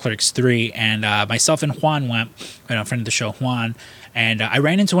 they brought Clerks 3, and myself and Juan went, you know, a friend of the show, Juan, and I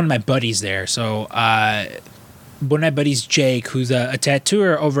ran into one of my buddies there. So one of my buddies, Jake, who's a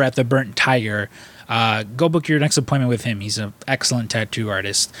tattooer over at the Burnt Tiger, go book your next appointment with him. He's an excellent tattoo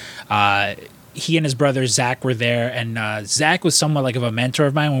artist. He and his brother, Zach, were there, and Zach was somewhat like of a mentor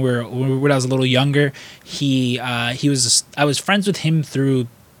of mine when I was a little younger. I was friends with him through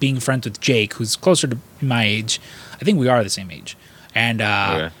being friends with Jake, who's closer to my age. I think we are the same age, and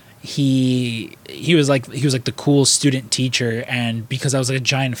he was like the cool student teacher, and because I was like a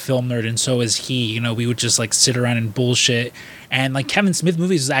giant film nerd, and so was he. You know, we would just like sit around and bullshit, and like Kevin Smith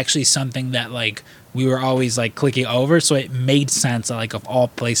movies was actually something that like we were always like clicking over, so it made sense that, like, of all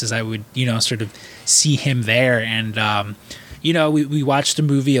places I would, you know, sort of see him there, and you know, we watched the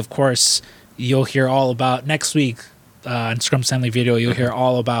movie. Of course, you'll hear all about next week on Scrum Stanley Video. You'll hear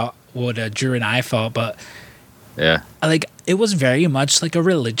all about what Drew and I felt, but. Yeah. Like, it was very much like a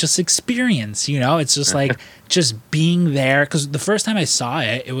religious experience, you know? It's just like, just being there. Because the first time I saw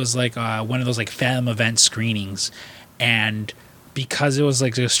it, it was like one of those like Fathom event screenings. And because it was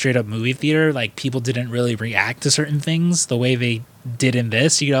like a straight up movie theater, like people didn't really react to certain things the way they did in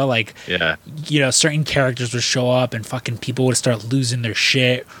this, you know? Like, you know, certain characters would show up and fucking people would start losing their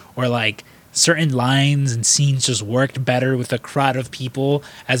shit, or like certain lines and scenes just worked better with a crowd of people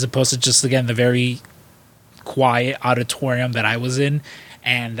as opposed to just, again, the very quiet auditorium that I was in.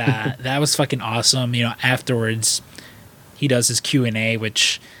 And that was fucking awesome. You know, afterwards he does his Q&A,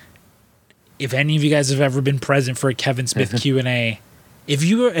 which, if any of you guys have ever been present for a Kevin Smith Q&A, if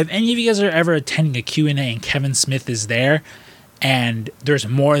any of you guys are ever attending a Q&A and Kevin Smith is there and there's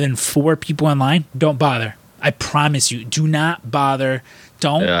more than 4 people in line, don't bother. I promise you, do not bother.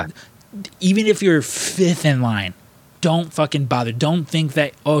 Don't even if you're 5th in line, don't fucking bother. Don't think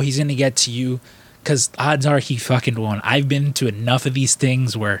that, oh, he's gonna get to you, because odds are he fucking won't. I've been to enough of these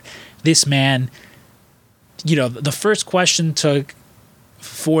things where this man, you know, the first question took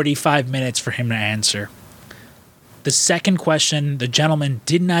 45 minutes for him to answer. The second question, the gentleman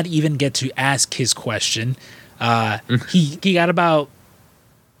did not even get to ask his question. He got about,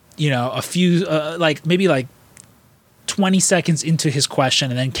 a few, maybe 20 seconds into his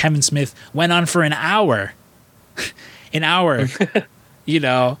question, and then Kevin Smith went on for an hour. And on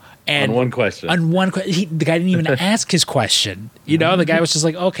one question. The guy didn't even ask his question. The guy was just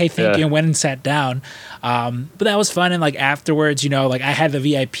like, okay, thank you, and went and sat down. But that was fun. And afterwards, I had the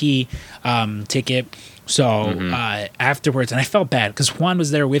VIP ticket. So afterwards, and I felt bad because Juan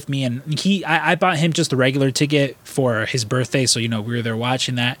was there with me, and I bought him just a regular ticket for his birthday. So, we were there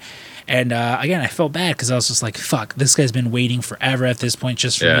watching that. And again, I felt bad because I was just like, fuck, this guy's been waiting forever at this point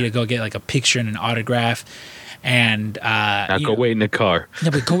just for me to go get a picture and an autograph. And now go wait in the car.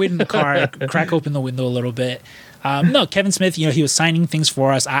 Yeah, but go wait in the car, crack open the window a little bit. No, Kevin Smith, he was signing things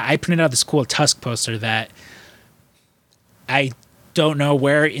for us. I printed out this cool Tusk poster that I don't know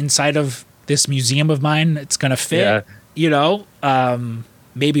where inside of this museum of mine it's gonna fit.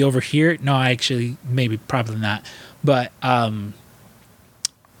 Maybe over here. No, probably not. But and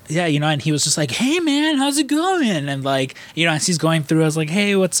he was just like, hey man, how's it going? And as he's going through, I was like,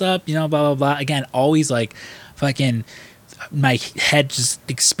 hey, what's up? Blah blah blah. Again, always fucking my head just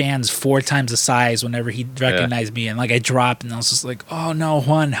expands 4 times the size whenever he recognized me, and I dropped, and I was just like, oh no,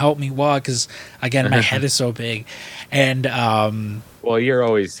 Juan, help me walk, because again my head is so big. And well, you're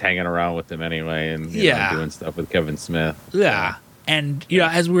always hanging around with him anyway, and doing stuff with Kevin Smith. Yeah. And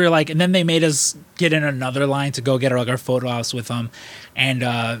as we were and then they made us get in another line to go get our photo ops with them. And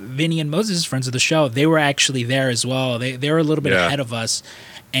Vinny and Moses, friends of the show, they were actually there as well. They were a little bit ahead of us.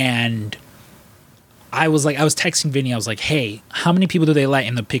 And I was texting Vinny. I was like, hey, how many people do they let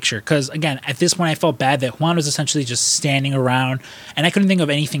in the picture? Because again, at this point, I felt bad that Juan was essentially just standing around, and I couldn't think of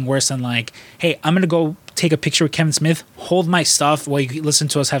anything worse than hey, I'm gonna go take a picture with Kevin Smith, hold my stuff while you listen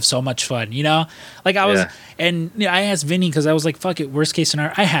to us have so much fun, I was, and I asked Vinny because I was like, fuck it, worst case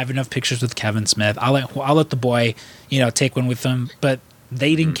scenario, I have enough pictures with Kevin Smith. I'll let the boy, take one with him, but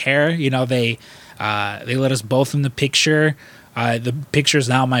they didn't care, they let us both in the picture. The picture is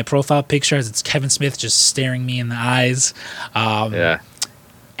now my profile picture, as it's Kevin Smith just staring me in the eyes.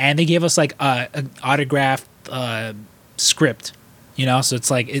 And they gave us an autographed script, so it's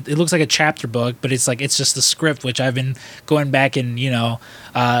it looks like a chapter book, but it's just the script, which I've been going back and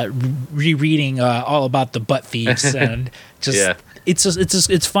rereading all about the butt thieves and just.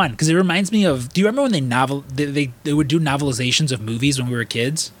 It's fun because it reminds me of. Do you remember when they would do novelizations of movies when we were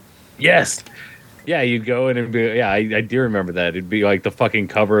kids? Yes. Yeah, you'd go in and be. Yeah, I do remember that. It'd be the fucking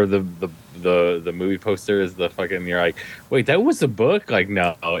cover of the movie poster is the fucking. You're like, wait, that was the book?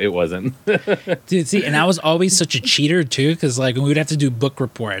 No, it wasn't. Dude, see, and I was always such a cheater too, because we would have to do book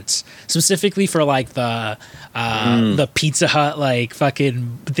reports specifically for the Pizza Hut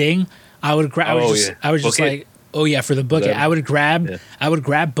fucking thing. I would grab. I was just oh yeah, for the book. I would grab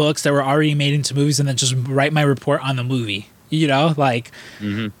books that were already made into movies and then just write my report on the movie.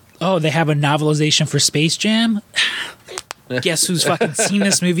 Oh, they have a novelization for Space Jam? Guess who's fucking seen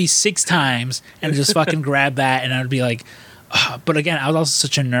this movie 6 times and just fucking grab that, and I'd be like, but again, I was also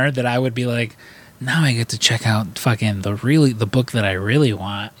such a nerd that I would be like, now I get to check out fucking the book that I really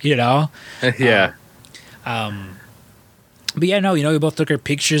want, Yeah. But yeah, no, we both took our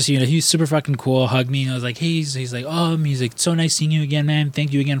pictures. He was super fucking cool, hugged me, and I was like, hey, he's like, oh, he's like, so nice seeing you again, man.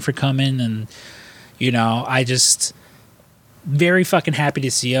 Thank you again for coming. And, I just very fucking happy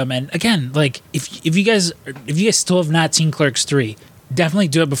to see him. And again, if you guys still have not seen Clerks 3, definitely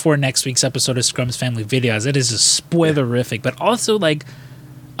do it before next week's episode of Scrum's Family Videos. It is just spoilerific, but also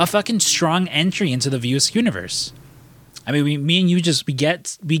a fucking strong entry into the Viewers universe. I mean, me and you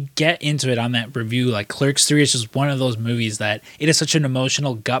we get into it on that review. Clerks 3 is just one of those movies that it is such an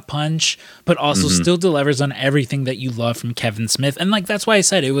emotional gut punch, but also still delivers on everything that you love from Kevin Smith. And that's why I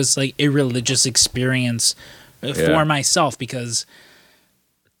said it was a religious experience for myself, because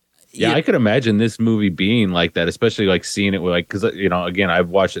I could imagine this movie being like that, especially seeing it with because again, I've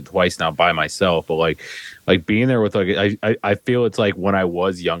watched it twice now by myself, but being there with I feel it's when I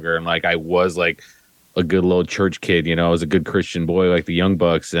was younger and I was a good little church kid, I was a good Christian boy like the Young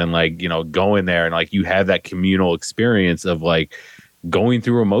Bucks, and going there and you have that communal experience of going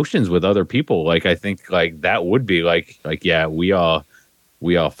through emotions with other people. I think that would be yeah, we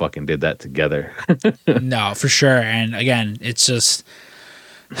all fucking did that together. No, for sure. And again, it's just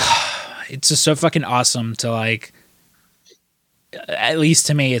so fucking awesome to at least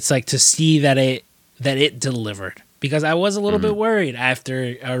to me, it's to see that it delivered, because I was a little bit worried after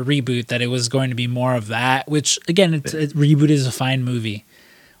a reboot that it was going to be more of that, which again, Reboot is a fine movie.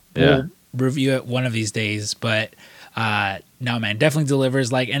 We'll review it one of these days, but no, man, definitely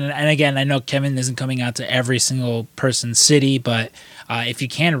delivers. Like, and again, I know Kevin isn't coming out to every single person's city, but if you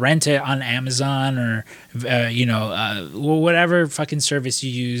can rent it on Amazon or whatever fucking service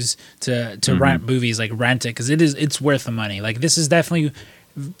you use to rent movies, like rent it, because it's worth the money. Like, this is definitely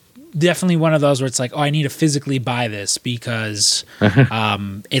one of those where it's like, oh, I need to physically buy this because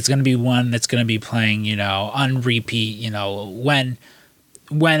it's going to be one that's going to be playing, on repeat,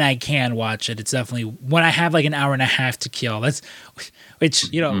 when I can watch it. It's definitely when I have like an hour and a half to kill.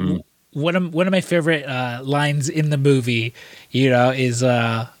 One of my favorite lines in the movie, is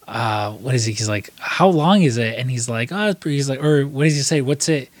what is he? He's like, how long is it? And he's like, or what does he say? What's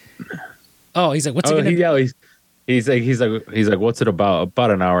it? Oh, he's like, what's it gonna be? He's like, what's it about?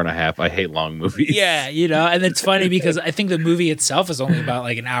 About an hour and a half. I hate long movies. Yeah, and it's funny because I think the movie itself is only about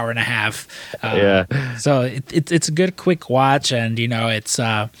like an hour and a half. So it's a good quick watch, and it's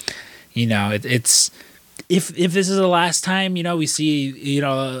if this is the last time we see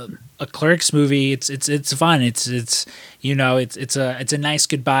a Clerks movie, it's fun. It's a nice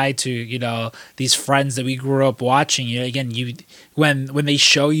goodbye to these friends that we grew up watching. Again, when they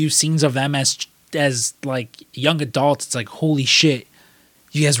show you scenes of them as like young adults, it's like, holy shit,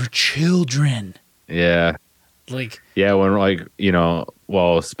 you guys were children. Yeah. Like, yeah, when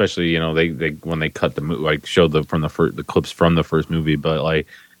well, especially they when they cut the movie, like showed the clips from the first movie, but like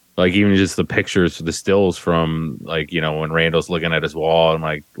even just the pictures, the stills from when Randall's looking at his wall and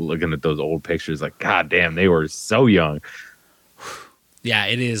like looking at those old pictures, like, god damn, they were so young. Yeah,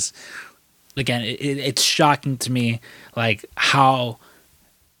 it is. Again, it's shocking to me, like how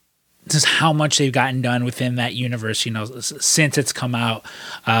much they've gotten done within that universe, since it's come out.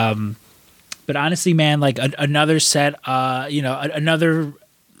 But honestly, man, like another set, another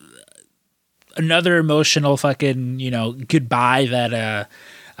emotional fucking, goodbye that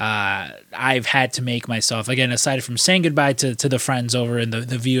I've had to make myself. Again, aside from saying goodbye to the friends over in the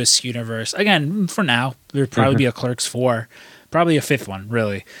View Askew universe. Again, for now, there'd probably be a Clerks 4, probably a 5th one,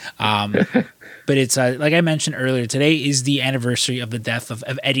 really. But it's like I mentioned earlier, today is the anniversary of the death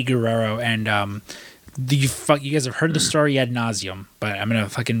of Eddie Guerrero, and you guys have heard the story ad nauseum, but I'm gonna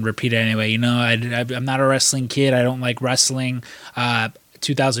fucking repeat it anyway. I'm not a wrestling kid. I don't like wrestling.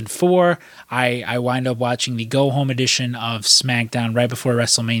 2004, I wind up watching the Go Home edition of SmackDown right before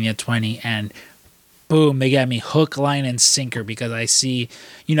WrestleMania 20, and boom, they got me hook, line, and sinker, because I see,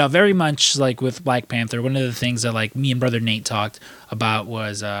 very much like with Black Panther, one of the things that like me and Brother Nate talked about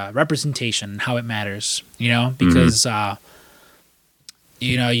was representation, how it matters, because,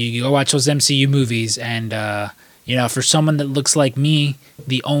 you go watch those MCU movies and, for someone that looks like me,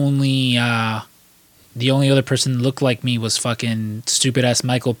 the only other person that looked like me was fucking stupid ass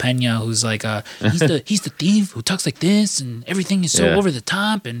Michael Pena, who's like, he's the thief who talks like this, and everything is so over the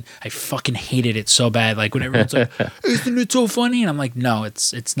top, and I fucking hated it so bad. Like when everyone's like, isn't it so funny? And I'm like, no,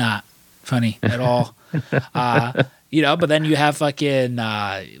 it's not funny at all. But then you have fucking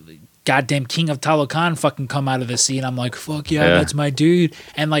goddamn King of Talokan fucking come out of the scene. I'm like, fuck yeah, that's my dude.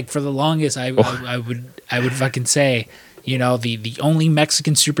 And like for the longest, I would fucking say, the only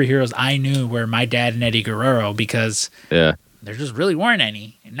Mexican superheroes I knew were my dad and Eddie Guerrero, because there just really weren't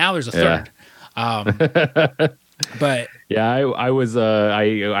any. And now there's a third. But yeah, I was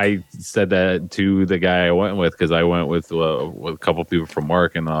I said that to the guy I went with, because I went with a couple people from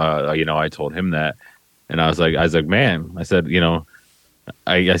work, and I told him that, and I was like, man, I said,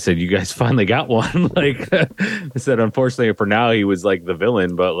 I said, you guys finally got one. Like I said, unfortunately for now, he was like the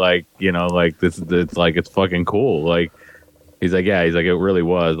villain, but like, it's fucking cool. Like, he's like, yeah, it really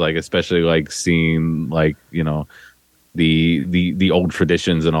was, like, especially like seeing like, the old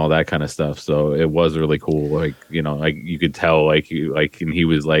traditions and all that kind of stuff. So it was really cool. Like, like you could tell, and he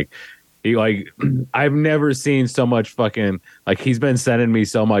was like, I've never seen so much fucking, like, he's been sending me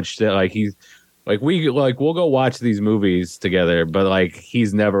so much shit. Like we'll go watch these movies together, but like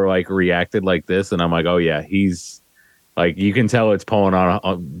he's never like reacted like this, and I'm like, oh yeah, he's like, you can tell it's pulling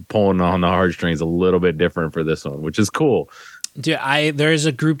on the heartstrings a little bit different for this one, which is cool. Dude, there's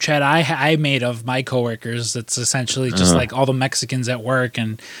a group chat I made of my coworkers that's essentially just like all the Mexicans at work,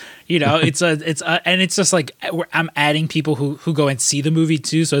 and it's just like I'm adding people who go and see the movie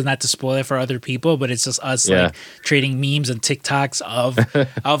too, so as not to spoil it for other people, but it's just us like trading memes and TikToks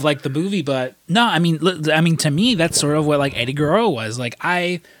of like the movie. But no, I mean to me that's sort of what like Eddie Guerrero was. Like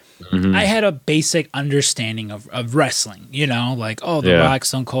I had a basic understanding of wrestling, like the Rock,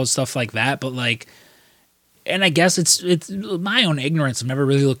 Stone Cold, stuff like that, but like, and I guess it's my own ignorance of never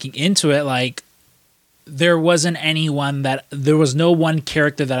really looking into it, like there wasn't there was no one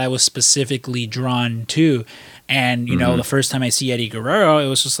character that I was specifically drawn to. And, you know, the first time I see Eddie Guerrero, it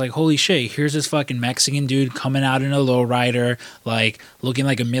was just like, holy shit, here's this fucking Mexican dude coming out in a lowrider, like looking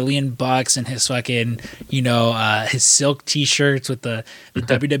like $1 million and his fucking, you know, his silk t-shirts with the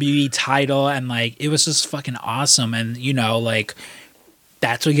WWE title. And like, it was just fucking awesome. And, you know, like,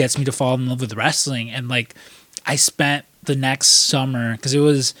 that's what gets me to fall in love with wrestling. And like, I spent the next summer, because it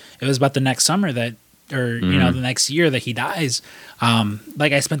was about the next summer that, or, you know, the next year that he dies.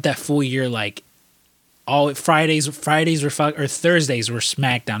 Like, I spent that full year, like, all Thursdays were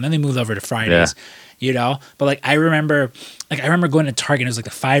SmackDown. Then they moved over to Fridays, you know. But like I remember going to Target. It was like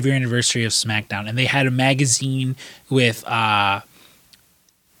the 5-year anniversary of SmackDown, and they had a magazine with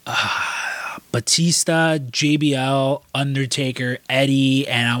Batista, JBL, Undertaker, Eddie,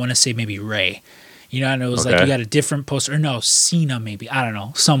 and I want to say maybe Ray. You know, and it was like you got a different poster. Or no, Cena maybe. I don't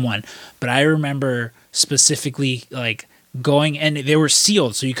know, someone. But I remember specifically like going, and they were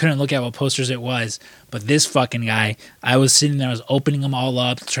sealed, so you couldn't look at what posters it was. But this fucking guy, I was sitting there, I was opening them all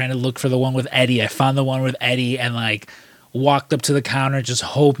up, trying to look for the one with Eddie. I found the one with Eddie, and like walked up to the counter, just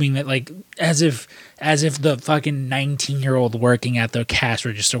hoping that like as if the fucking 19-year-old working at the cash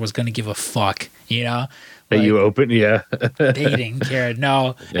register was gonna give a fuck, you know? That like, you opened, yeah. They didn't care.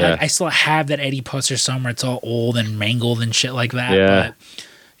 No, Yeah. I still have that Eddie poster somewhere. It's all old and mangled and shit like that. Yeah. But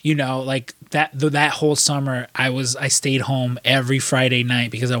you know, like that whole summer, I stayed home every Friday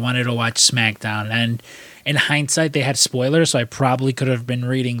night because I wanted to watch SmackDown. And in hindsight, they had spoilers, so I probably could have been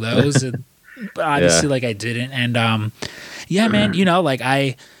reading those. But obviously, like I didn't. And yeah, man, you know, like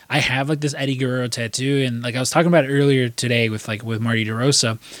I have like this Eddie Guerrero tattoo, and like I was talking about it earlier today with Marty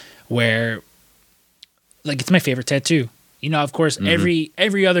DeRosa, where like it's my favorite tattoo. You know, of course, every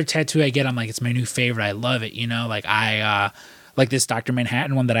other tattoo I get, I'm like, it's my new favorite. I love it. You know, like like this Dr.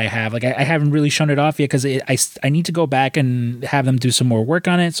 Manhattan one that I have. Like I haven't really shown it off yet because I need to go back and have them do some more work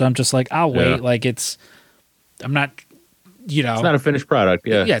on it. So I'm just like, I'll wait. Like I'm not, you know. It's not a finished product.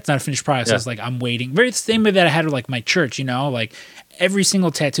 Yeah. Yeah, it's not a finished product. So it's like, I'm waiting. Very the same way that I had with like my church, you know, like every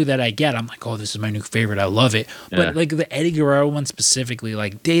single tattoo that I get, I'm like, oh, this is my new favorite. I love it. But like the Eddie Guerrero one specifically,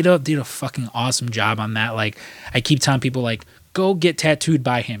 like Data did a fucking awesome job on that. Like I keep telling people like, go get tattooed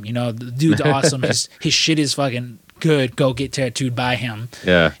by him. You know, the dude's awesome. His shit is fucking good. Go get tattooed by him.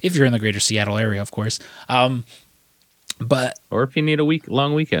 Yeah. If you're in the greater Seattle area, of course. But or if you need a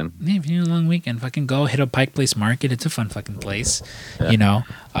long weekend. Yeah, if you need a long weekend, fucking go hit up Pike Place Market. It's a fun fucking place. You know?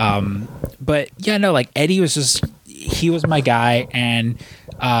 But yeah, no, like Eddie was he was my guy, and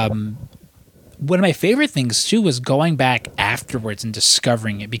one of my favorite things too was going back afterwards and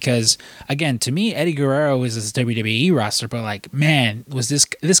discovering it, because again, to me, Eddie Guerrero was this WWE wrestler, but like, man, was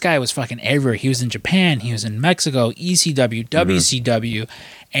this guy was fucking everywhere. He was in Japan, he was in Mexico, ECW, WCW,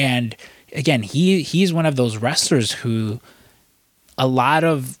 and again, he's one of those wrestlers who a lot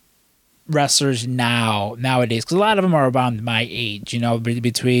of wrestlers nowadays, because a lot of them are around my age, you know,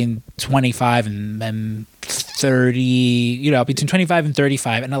 between 25 and 30, you know, between 25 and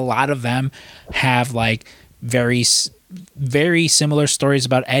 35, and a lot of them have like very, very similar stories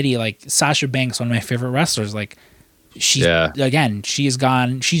about Eddie. Like Sasha Banks, one of my favorite wrestlers, like she's dressed,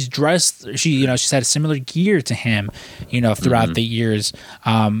 she's had a similar gear to him, you know, throughout the years.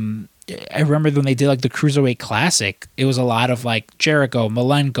 I remember when they did like the Cruiserweight Classic, it was a lot of like Jericho,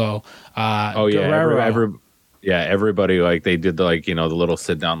 Malenko, Guerrero. Everybody, like they did the, like, you know, the little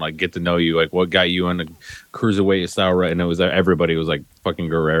sit down, like get to know you, like what got you in the Cruiserweight style, right? And it was everybody was like fucking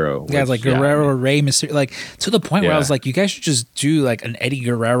Guerrero. Yeah, like Guerrero, Rey Mysterio, like to the point where I was like, you guys should just do like an Eddie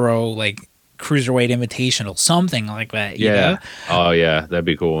Guerrero like Cruiserweight Invitational, something like that. You know? Oh yeah, that'd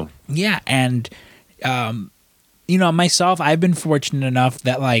be cool. Yeah, and you know, myself, I've been fortunate enough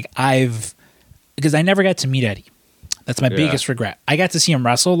that like because I never got to meet Eddie. That's my biggest regret. I got to see him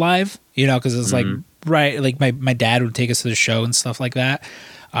wrestle live, you know, because it's like, right, like my dad would take us to the show and stuff like that.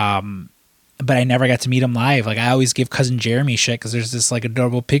 But I never got to meet him live. Like I always give Cousin Jeremy shit because there's this like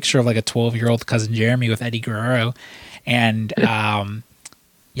adorable picture of like a 12-year-old Cousin Jeremy with Eddie Guerrero. And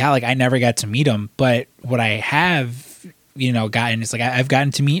like I never got to meet him. But what I have, you know, gotten is like I've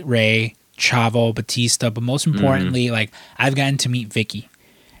gotten to meet Ray, Chavo, Batista, but most importantly, like I've gotten to meet Vicky,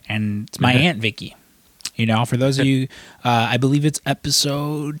 and it's my Aunt Vicky. You know, for those of you, I believe it's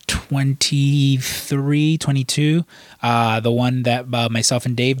episode 23, 22, the one that myself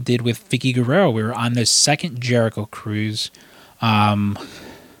and Dave did with Vicky Guerrero. We were on the second Jericho cruise. It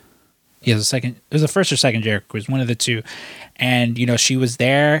was the first or second Jericho cruise, one of the two. And, you know, she was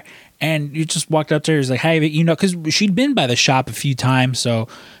there. And you just walked up to her, was like, hey, you know, because she'd been by the shop a few times, so,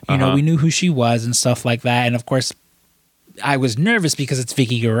 you know, we knew who she was and stuff like that. And, of course, I was nervous because it's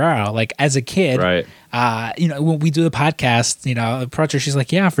Vicky Guerrero. Like as a kid, Right. When we do the podcast, approach her, she's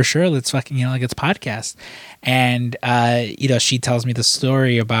like, yeah, for sure. Let's fucking, it's podcast. And, she tells me the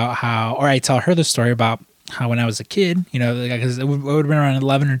story about how, or I tell her the story about how when I was a kid, because it would have been around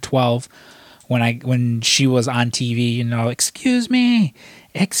 11 or 12 when she was on TV,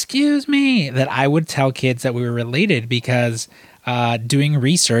 excuse me, that I would tell kids that we were related because doing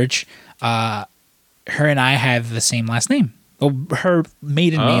research, her and I have the same last name. Well, her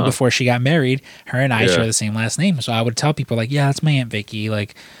maiden name before she got married, her and I share the same last name. So I would tell people like, yeah, that's my Aunt Vicky,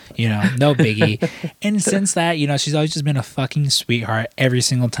 like, no biggie. And since that, she's always just been a fucking sweetheart every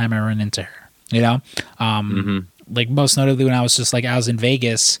single time I run into her, like most notably when I was in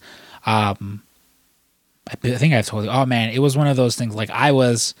Vegas, I think I've told you, oh man, it was one of those things. Like I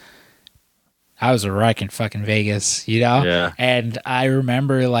was a wreck in fucking Vegas, Yeah. And I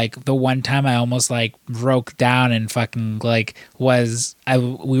remember like the one time I almost like broke down and fucking like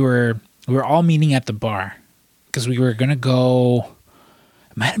we were all meeting at the bar because we were gonna go.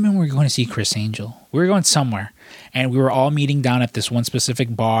 It might have been we were going to see Chris Angel. We were going somewhere, and we were all meeting down at this one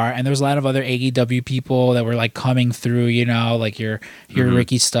specific bar. And there was a lot of other AEW people that were like coming through, like your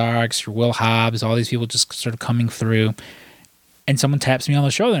Ricky Starks, your Will Hobbs, all these people just sort of coming through. And someone taps me on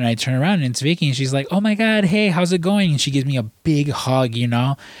the shoulder, and I turn around, and it's Vicky, and she's like, "Oh my God, hey, how's it going?" And she gives me a big hug,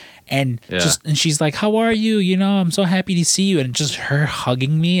 and and she's like, "How are you? I'm so happy to see you." And just her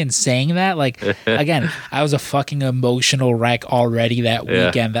hugging me and saying that, like, again, I was a fucking emotional wreck already that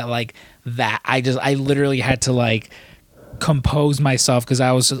weekend. I literally had to like compose myself because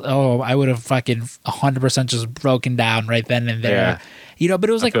I would have fucking 100% just broken down right then and there. But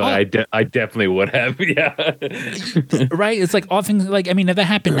it was like, I definitely would have. Yeah. Right. It's like all things like, I mean, if that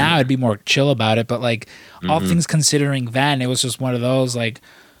happened now, I'd be more chill about it. But like all things considering then, it was just one of those like,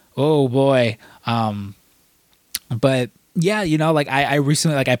 oh boy. But yeah, like I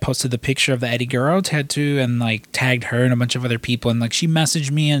recently, like I posted the picture of the Eddie Guerrero tattoo and like tagged her and a bunch of other people. And like she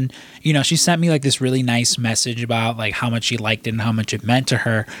messaged me and, she sent me like this really nice message about like how much she liked it and how much it meant to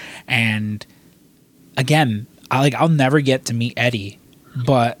her. And again, I'll never get to meet Eddie.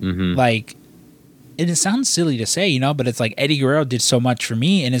 But like, it sounds silly to say, but it's like Eddie Guerrero did so much for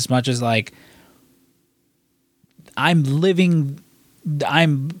me, in as much as like I'm living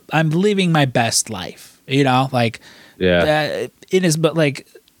my best life, like but like,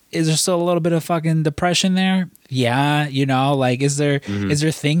 is there still a little bit of fucking depression there? Yeah, like is there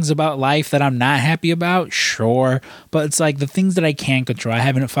things about life that I'm not happy about? Sure, but it's like the things that I can control. I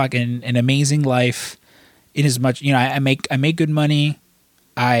have an amazing life, in as much I make good money.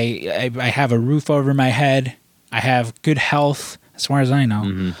 I have a roof over my head. I have good health, as far as I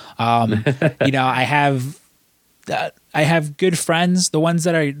know. I have good friends. The ones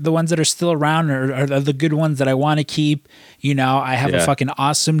that are still around are the good ones that I want to keep. I have a fucking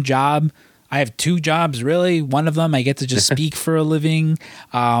awesome job. I have 2 jobs, really. One of them I get to just speak for a living.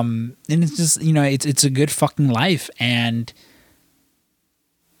 And it's just, it's a good fucking life. And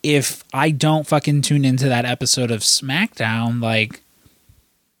if I don't fucking tune into that episode of SmackDown, like,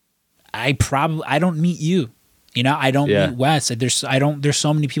 I don't meet you, I don't meet Wes. There's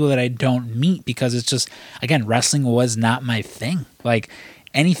so many people that I don't meet because it's just, again, wrestling was not my thing. Like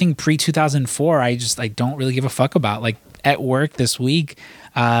anything pre 2004, I don't really give a fuck about. Like at work this week,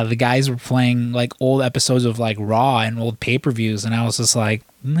 the guys were playing like old episodes of like Raw and old pay-per-views. And I was just like,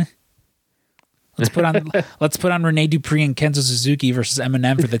 meh. Let's put on Rene Dupree and Kenzo Suzuki versus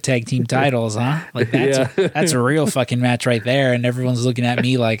Eminem for the tag team titles, huh? Like that's a real fucking match right there. And everyone's looking at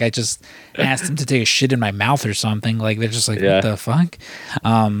me like I just asked them to take a shit in my mouth or something. Like they're just like, what the fuck?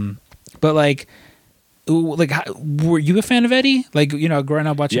 But like, were you a fan of Eddie? Like, growing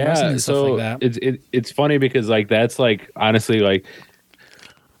up watching wrestling and stuff like that. It's funny because like that's like honestly like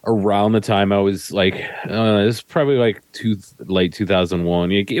around the time I was like, it was probably like late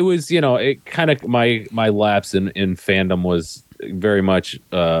 2001. It was, it kind of my lapse in fandom was very much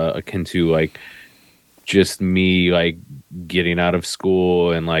akin to like just me like getting out of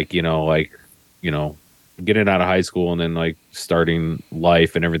school and like getting out of high school and then like starting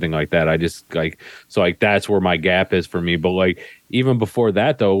life and everything like that. I just like so like that's where my gap is for me. But like even before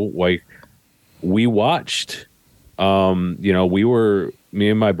that though, like we watched, me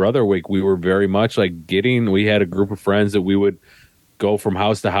and my brother, we were very much like we had a group of friends that we would go from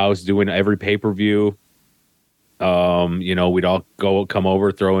house to house doing every pay-per-view. We'd all come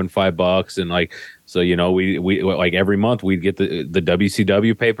over, throw in $5 and like, so, we like every month we'd get the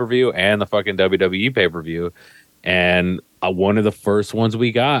WCW pay-per-view and the fucking WWE pay-per-view. And one of the first ones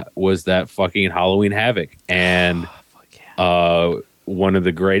we got was that fucking Halloween Havoc. And one of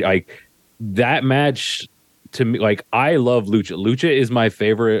the great, like that match to me, like, I love Lucha. Lucha is my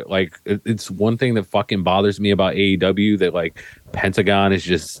favorite. Like, it's one thing that fucking bothers me about AEW, that like Pentagon is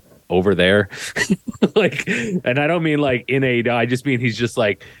just over there. Like, and I don't mean like in AEW. I just mean he's just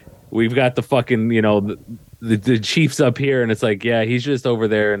like, we've got the fucking, you know, the Chief's up here, and it's like, yeah, he's just over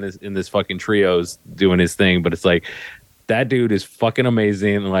there in this fucking trios doing his thing. But it's like, that dude is fucking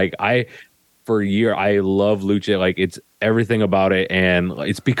amazing. Like, for a year, I love Lucha. Like, it's everything about it, and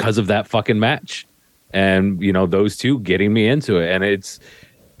it's because of that fucking match. And, you know, those two getting me into it, and it's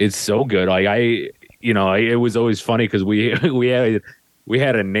so good. Like, it was always funny because we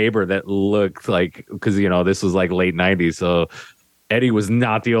had a neighbor that looked like, because, you know, this was like late 90s, so Eddie was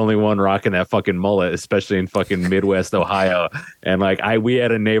not the only one rocking that fucking mullet, especially in fucking Midwest Ohio. And like, we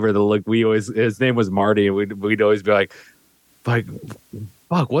had a neighbor that looked, his name was Marty, and we'd always be like,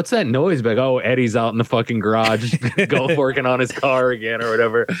 fuck, what's that noise? Like, oh, Eddie's out in the fucking garage, working on his car again or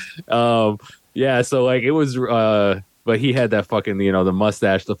whatever. Yeah, so like, it was, but he had that fucking, you know, the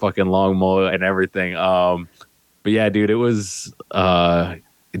mustache, the fucking long mullet and everything. But yeah, dude, it was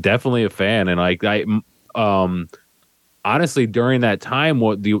definitely a fan. And like, honestly, during that time,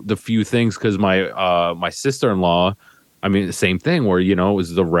 what the few things, because my sister-in-law, I mean, the same thing where, you know, it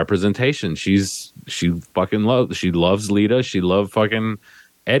was the representation. She loves Lita. She loved fucking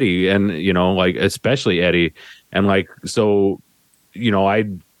Eddie, and, you know, like, especially Eddie. And like, so, you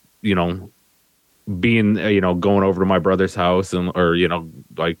know, being, you know, going over to my brother's house, and, or, you know,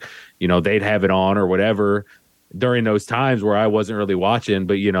 like, you know, they'd have it on or whatever during those times where I wasn't really watching,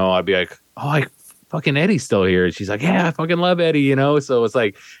 but, you know, I'd be like, oh, like, fucking Eddie's still here. And she's like, yeah, I fucking love Eddie, you know? So it's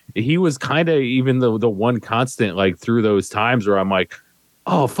like, he was kind of even the one constant, like, through those times where I'm like,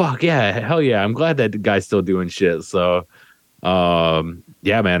 oh, fuck, yeah, hell yeah, I'm glad that guy's still doing shit. So,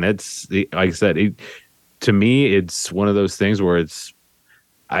 yeah, man, it's, like I said, to me, it's one of those things where it's,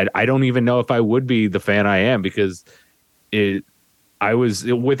 I don't even know if I would be the fan I am, because I was,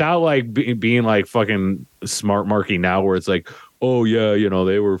 without like being like fucking smart marky now, where it's like, oh yeah, you know,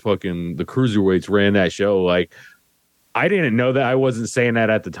 they were fucking, the cruiserweights ran that show. Like, I didn't know that. I wasn't saying that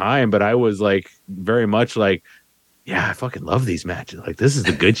at the time, but I was like, very much like, yeah, I fucking love these matches. Like, this is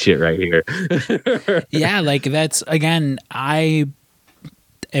the good shit right here. Yeah, like, that's, again, I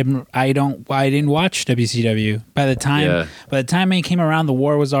didn't watch WCW by the time it came around. The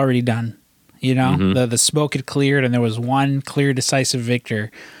war was already done. You know, the smoke had cleared, and there was one clear, decisive victor.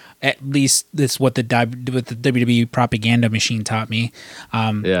 At least that's what the WWE propaganda machine taught me.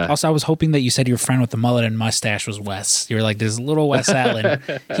 Also, I was hoping that you said your friend with the mullet and mustache was Wes. You were like, "There's little Wes Allen."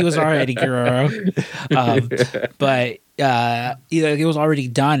 He was already Guerrero, but it was already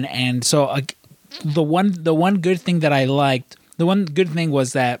done. And so, the one good thing that I liked, the one good thing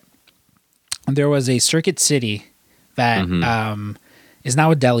was that there was a Circuit City that is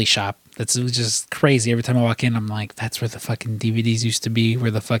now a deli shop. That's just crazy. Every time I walk in, I'm like, that's where the fucking DVDs used to be, where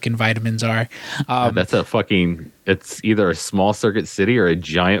the fucking vitamins are. That's it's either a small Circuit City or a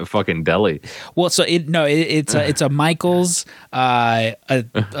giant fucking deli. Well, so it's a Michael's, a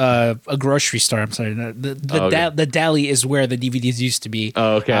grocery store. I'm sorry. The deli is where the DVDs used to be.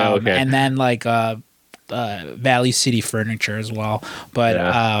 Oh, okay. Okay. And then like Valley City Furniture as well.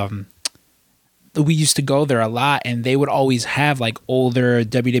 But we used to go there a lot, and they would always have like older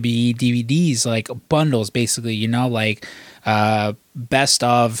WWE DVDs, like bundles, basically, you know, like best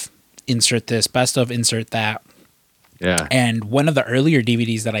of insert this, best of insert that. Yeah. And one of the earlier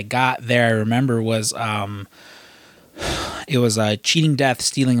DVDs that I got there, I remember, was it was Cheating Death,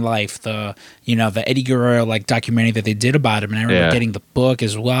 Stealing Life, the Eddie Guerrero like documentary that they did about him. And I remember getting the book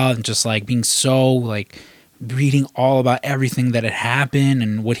as well, and just like being so like reading all about everything that had happened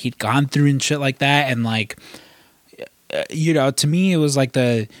and what he'd gone through and shit like that. And like, to me, it was like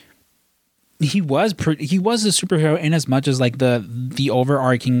he was a superhero in as much as like the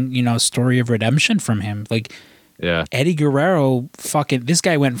overarching, story of redemption from him. Like, Eddie Guerrero, this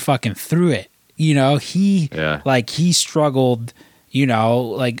guy went fucking through it. He struggled,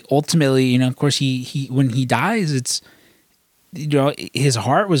 like ultimately, of course he when he dies, it's, his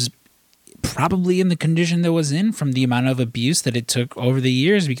heart was probably in the condition that was in from the amount of abuse that it took over the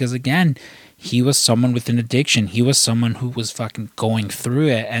years, because again, he was someone with an addiction. He was someone who was fucking going through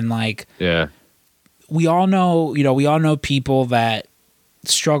it. And like, we all know people that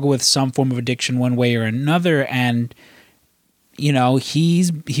struggle with some form of addiction one way or another. And,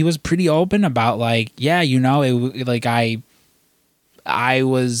 he was pretty open about like, I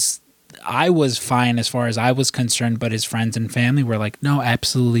was fine as far as I was concerned, but his friends and family were like, no,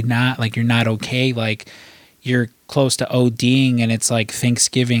 absolutely not. Like, you're not okay. Like, you're close to ODing, and it's like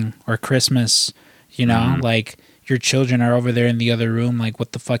Thanksgiving or Christmas, like your children are over there in the other room. Like,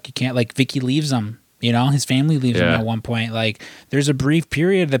 what the fuck? You can't, like, Vicky leaves them, You know, his family leaves him at one point. Like, there's a brief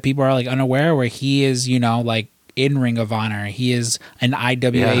period that people are like unaware where he is, you know, like in Ring of Honor. He is an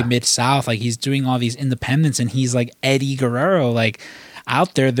IWA Mid-South. Like, he's doing all these independents, and he's like Eddie Guerrero. Like,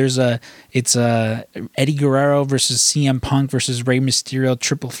 out there, it's a Eddie Guerrero versus CM Punk versus Rey Mysterio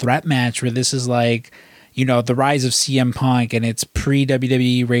triple threat match where this is like, you know, the rise of CM Punk, and it's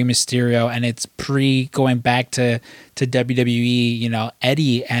pre-WWE Rey Mysterio, and it's going back to WWE, you know,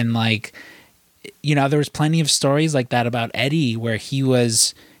 Eddie. And like, you know, there was plenty of stories like that about Eddie where he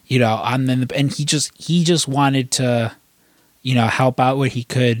was, you know, and he just wanted to, you know, help out where he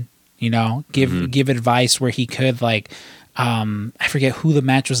could, you know, give advice where he could. Like, I forget who the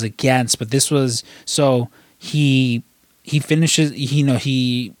match was against, but this was, so he finishes, you know,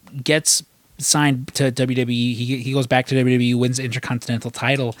 he gets signed to WWE. He goes back to WWE, wins the Intercontinental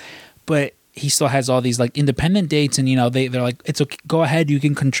title, but he still has all these like independent dates, and you know they're like, it's okay, go ahead, you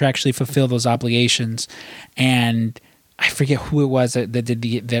can contractually fulfill those obligations. And I forget who it was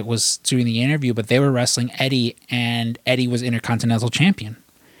that was doing the interview, but they were wrestling Eddie, and Eddie was Intercontinental Champion.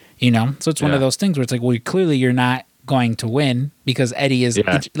 You know, so it's one of those things where it's like, well, clearly you're not going to win because Eddie is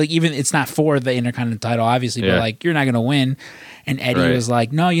like, even it's not for the Intercontinental title, obviously, but like you're not going to win. And Eddie was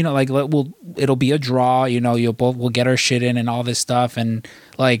like, no, you know, like it'll be a draw. You know, we'll get our shit in and all this stuff, and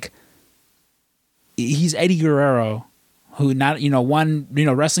like. He's Eddie Guerrero, who not, you know,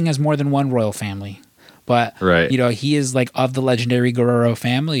 wrestling has more than one royal family, but you know, he is like of the legendary Guerrero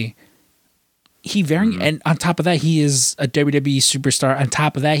family. And on top of that, he is a WWE superstar. On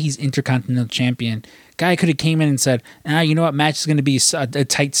top of that, he's Intercontinental Champion. Guy could have came in and said, you know what, match is going to be a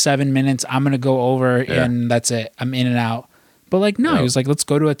tight 7 minutes. I'm going to go over and that's it. I'm in and out. But like, no, he was like, let's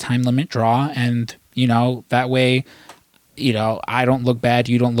go to a time limit draw. And, you know, that way, you know, I don't look bad.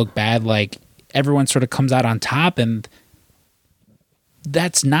 You don't look bad. Like, everyone sort of comes out on top, and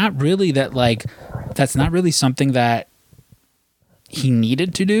that's not really something that he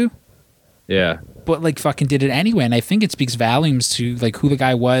needed to do. Yeah. But like fucking did it anyway. And I think it speaks volumes to like who the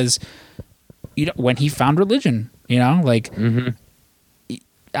guy was, you know, when he found religion, you know, like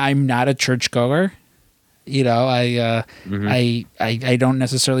I'm not a churchgoer. You know, I don't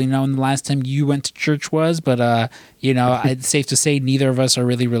necessarily know when the last time you went to church was, but you know, it's safe to say neither of us are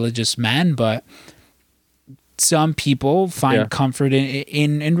really religious men, but some people find comfort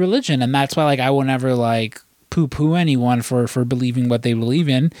in religion, and that's why like I will never like poo-poo anyone for believing what they believe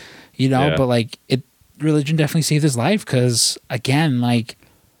in, you know, but like religion definitely saved his life because again, like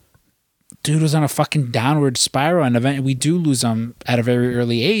dude was on a fucking downward spiral, and eventually we do lose him at a very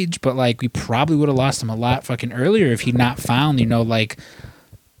early age, but like we probably would have lost him a lot fucking earlier if he'd not found, you know, like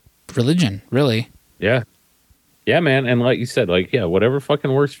religion, really. Yeah. Yeah, man. And like you said, like, yeah, whatever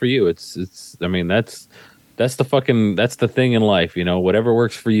fucking works for you. It's I mean, that's the thing in life, you know, whatever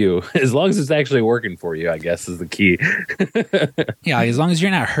works for you, as long as it's actually working for you, I guess is the key. Yeah. As long as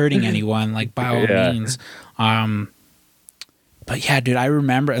you're not hurting anyone, like by all means. But yeah, dude, I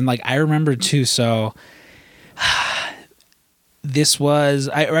remember too. So this was,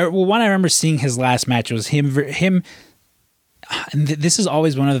 I remember seeing his last match. It was him. And this is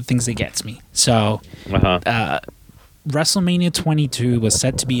always one of the things that gets me. So, WrestleMania 22 was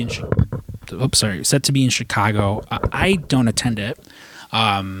set to be in Chicago. I don't attend it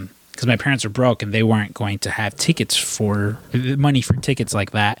because my parents are broke and they weren't going to have money for tickets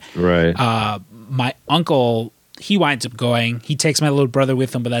like that. Right. My uncle, he winds up going. He takes my little brother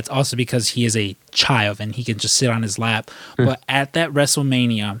with him, but that's also because he is a child and he can just sit on his lap. But at that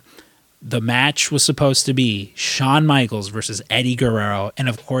WrestleMania, the match was supposed to be Shawn Michaels versus Eddie Guerrero. And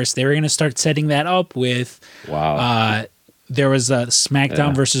of course, they were going to start setting that up with, there was a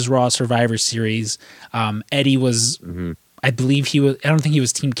SmackDown versus Raw Survivor Series. Eddie was, I believe I don't think he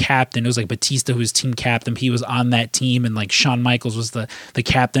was team captain. It was like Batista who was team captain. He was on that team, and like Shawn Michaels was the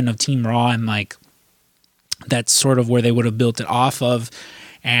captain of Team Raw, and like that's sort of where they would have built it off of.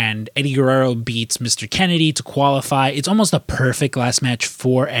 And Eddie Guerrero beats Mr. Kennedy to qualify. It's almost a perfect last match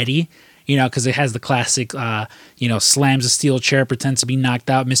for Eddie, you know, because it has the classic, slams a steel chair, pretends to be knocked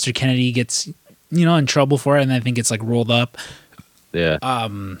out. Mr. Kennedy gets, you know, in trouble for it, and I think it's like rolled up. Yeah.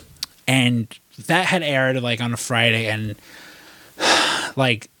 And that had aired like on a Friday, and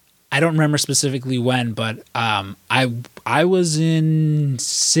like I don't remember specifically when, but I was in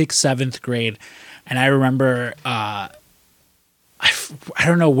 6th, 7th grade, and I remember I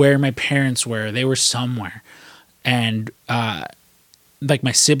don't know where my parents were. They were somewhere, and like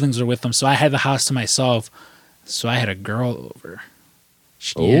my siblings were with them, so I had the house to myself. So I had a girl over.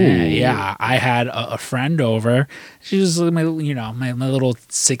 Yeah. I had a friend over. She was my little 6th,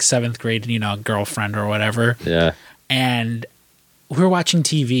 7th grade, girlfriend or whatever. Yeah. And we were watching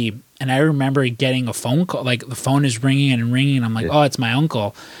TV, and I remember getting a phone call. Like the phone is ringing and ringing, and I'm like, oh, it's my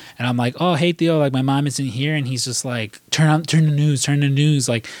uncle, and I'm like, oh, hey Theo, like my mom isn't here, and he's just like, turn the news,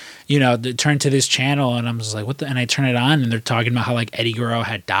 like, you know, turn to this channel, and I'm just like, what the? And I turn it on, and they're talking about how like Eddie Guerrero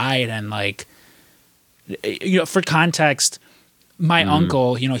had died, and like, you know, for context, my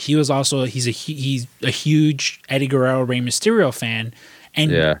uncle, you know, he's a huge Eddie Guerrero, Rey Mysterio fan,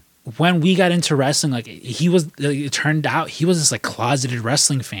 and when we got into wrestling, like it turned out he was this like closeted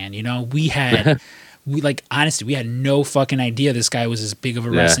wrestling fan. You know, we like honestly, we had no fucking idea this guy was as big of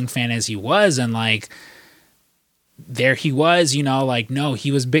a wrestling fan as he was, and like there he was, you know, like no, he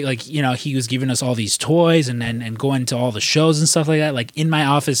was big, like, you know, he was giving us all these toys and going to all the shows and stuff like that. Like in my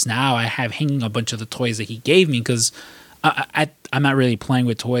office now, I have hanging a bunch of the toys that he gave me because I'm not really playing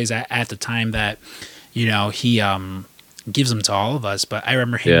with toys at the time that, you know, he gives them to all of us. But I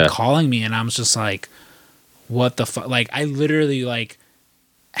remember him calling me, and I was just like, what the fuck? Like I literally like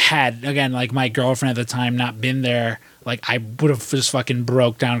had, again, like my girlfriend at the time not been there, like I would have just fucking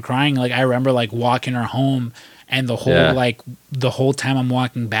broke down crying. Like I remember like walking her home, and the whole time I'm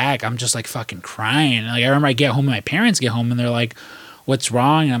walking back, I'm just like fucking crying. Like I remember I get home, and my parents get home, and they're like, what's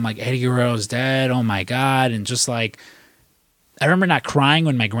wrong? And I'm like, Eddie Guerrero's dead. Oh my God. And just like, I remember not crying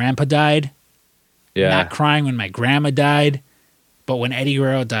when my grandpa died. Yeah. Not crying when my grandma died. But when Eddie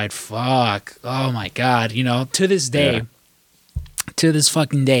Guerrero died, fuck. Oh my God. You know, to this day, to this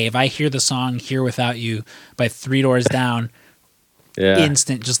fucking day, if I hear the song Here Without You by Three Doors Down,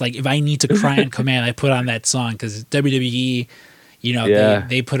 instant, just like if I need to cry on command, I put on that song, because WWE, you know,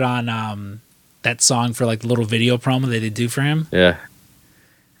 they put on that song for like the little video promo that they do for him. Yeah.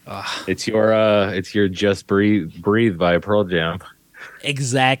 It's your Just Breathe by Pearl Jam.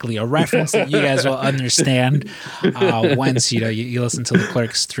 Exactly, a reference that you guys will understand once you listen to the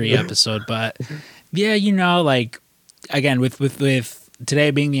Clerks 3 episode. But yeah, you know, like again with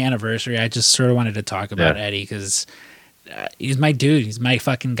today being the anniversary, I just sort of wanted to talk about Eddie, because he's my dude. He's my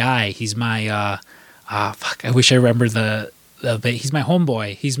fucking guy. He's my fuck. I wish I remember the he's my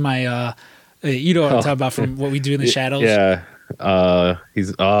homeboy. He's my you know what I'm talking about from What We Do in the Shadows. Yeah.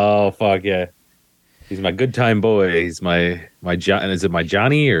 He's he's my good time boy. He's my John. Is it my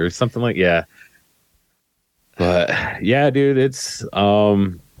Johnny or something like? Yeah. But yeah, dude, it's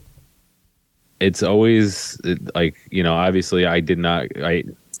always like, you know, obviously I didn't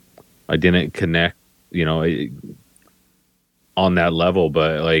connect, you know, on that level,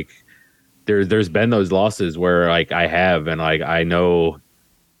 but like there's been those losses where like I have, and like I know.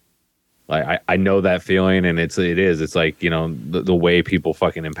 Like I know that feeling, and it's like, you know, the way people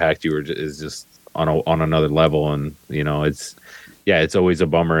fucking impact you is just on another level, and you know, it's always a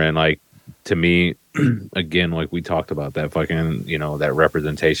bummer. And like to me, again, like we talked about that fucking, you know, that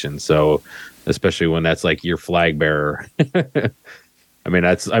representation. So especially when that's like your flag bearer. I mean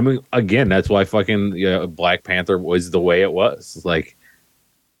again, that's why fucking Black Panther was the way it was, like,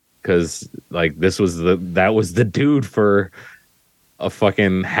 because like that was the dude for a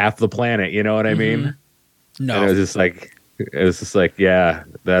fucking half the planet, you know what I mean? No, and it was just like, yeah,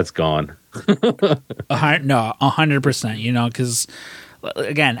 that's gone. No, 100%. You know, because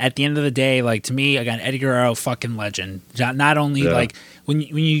again, at the end of the day, like to me, again, Eddie Guerrero, fucking legend. Not only like when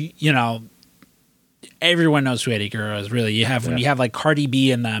you know, everyone knows who Eddie Guerrero is. Really, you have when you have like Cardi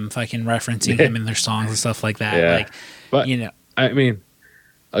B and them fucking referencing him in their songs and stuff like that. Yeah. Like, but you know, I mean.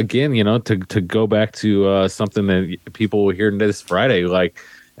 Again, you know, to go back to something that people will hear this Friday, like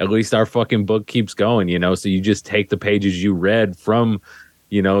at least our fucking book keeps going, you know. So you just take the pages you read from,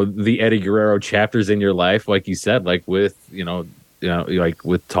 you know, the Eddie Guerrero chapters in your life, like you said, like with, you know, like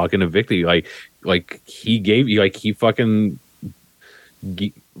with talking to Vicky, like he gave you, like he fucking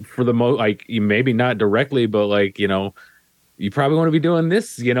for the most, like maybe not directly, but like, you know, you probably want to be doing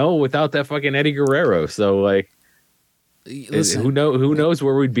this, you know, without that fucking Eddie Guerrero. So like. Listen, who knows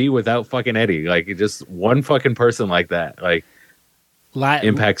where we'd be without fucking Eddie? Like just one fucking person like that, like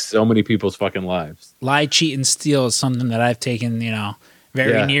impacts so many people's fucking lives. Lie, cheat, and steal is something that I've taken, you know,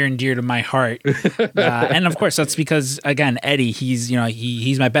 very near and dear to my heart. And of course, that's because again, Eddie, he's, you know,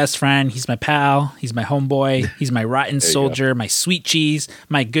 he's my best friend, he's my pal, he's my homeboy, he's my rotten soldier, my sweet cheese,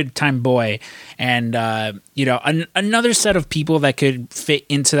 my good time boy, and you know, another set of people that could fit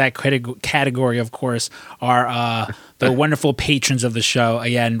into that category, of course, are the wonderful patrons of the show.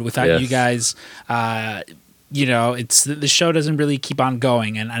 Again, without you guys, you know, it's the show doesn't really keep on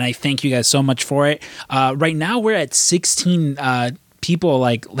going, and I thank you guys so much for it. Right now, we're at 16 people.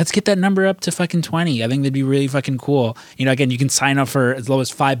 Like, let's get that number up to fucking 20. I think that'd be really fucking cool. You know, again, you can sign up for as low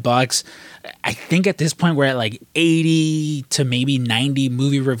as $5. I think at this point we're at like 80 to maybe 90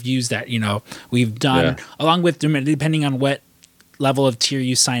 movie reviews that, you know, we've done, along with, depending on what level of tier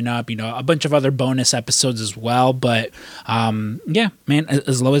you sign up, a bunch of other bonus episodes as well. But yeah, man,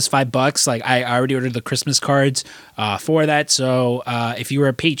 as low as $5. Like I already ordered the Christmas cards for that. So if you were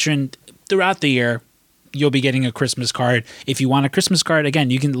a patron throughout the year, you'll be getting a Christmas card. If you want a Christmas card, again,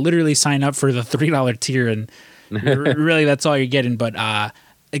 you can literally sign up for the $3 tier, and really that's all you're getting. But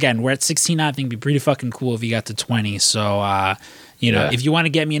again, we're at 16. I think it'd be pretty fucking cool if you got to 20. So if you want to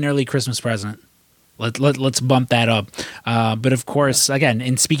get me an early Christmas present, let's bump that up. But of course, again,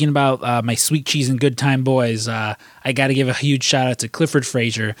 in speaking about my sweet cheese and good time boys, I got to give a huge shout out to Clifford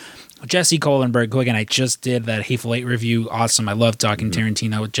Frazier, Jesse Kohlenberg, who again I just did that Hateful Eight review. Awesome, I love talking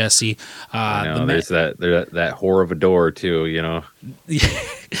Tarantino with Jesse. There's that whore of a door too, that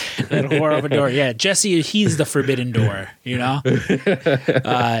whore of a door. Yeah, Jesse, he's the forbidden door. My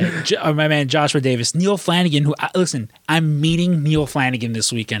man Joshua Davis, Neil Flanagan. Who listen, I'm meeting Neil Flanagan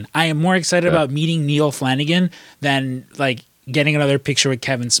this weekend. I am more excited about meeting Neil Flanagan than like getting another picture with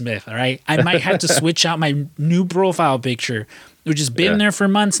Kevin Smith. All right, I might have to switch out my new profile picture, which has been there for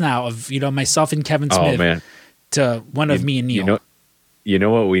months now, of myself and Kevin Smith, to one of me and Neil. You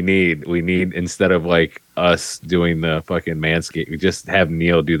know what we need? We need, instead of like us doing the fucking Manscaped, we just have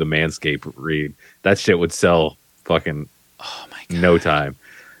Neil do the Manscaped read. That shit would sell fucking no time.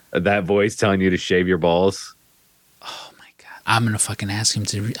 That voice telling you to shave your balls. Oh my god! I'm gonna fucking ask him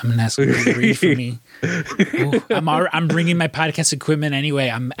to. I'm gonna ask him to read for me. Ooh, I'm bringing my podcast equipment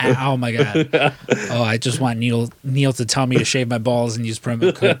anyway. Oh my god! Oh, I just want Neil to tell me to shave my balls and use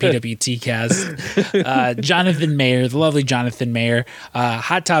promo code PWTcast. Jonathan Mayer, the lovely Jonathan Mayer,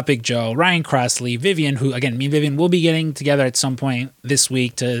 Hot Topic Joe, Ryan Crossley, Vivian, who again, me and Vivian will be getting together at some point this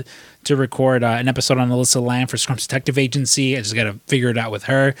week to record an episode on Alyssa Lamb for Scrum's Detective Agency. I just got to figure it out with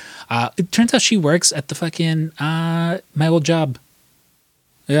her. It turns out she works at the fucking my old job.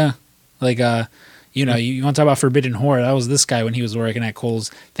 Yeah, like you want to talk about forbidden whore? That was this guy when he was working at Kohl's.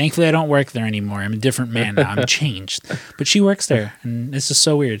 Thankfully, I don't work there anymore. I'm a different man now. I'm changed. But she works there, and it's just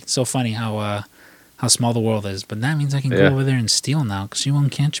so weird. It's so funny how small the world is. But that means I can go over there and steal now because she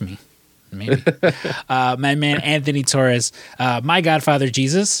won't catch me. Maybe. My man Anthony Torres, my godfather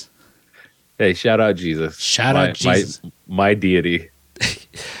Jesus. Hey, shout out Jesus. Shout out Jesus. My deity.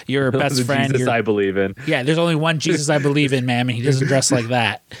 Your best friend. Jesus I believe in. Yeah, there's only one Jesus I believe in, man, and he doesn't dress like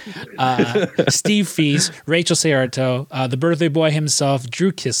that. Steve Feast, Rachel Sayarto, the birthday boy himself,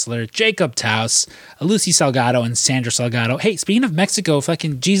 Drew Kistler, Jacob Taus, Lucy Salgado, and Sandra Salgado. Hey, speaking of Mexico,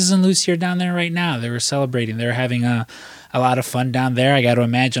 fucking Jesus and Lucy are down there right now. They were celebrating. They were having a lot of fun down there. I got to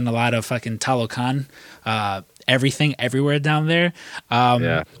imagine a lot of fucking Talocan, everything everywhere down there.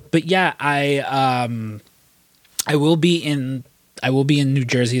 But yeah, I will be in New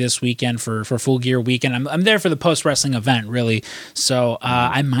Jersey this weekend for Full Gear Weekend. I'm there for the post wrestling event, really. So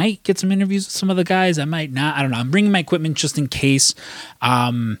I might get some interviews with some of the guys. I might not. I don't know. I'm bringing my equipment just in case.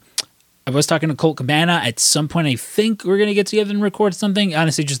 I was talking to Colt Cabana at some point. I think we're gonna get together and record something.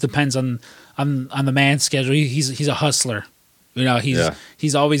 Honestly, it just depends on the man's schedule. He's a hustler.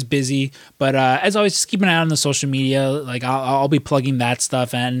 He's always busy. But as always, just keep an eye on the social media. Like I'll be plugging that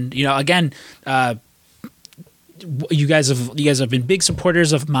stuff. And again. You guys have been big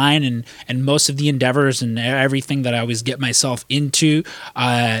supporters of mine and most of the endeavors and everything that I always get myself into.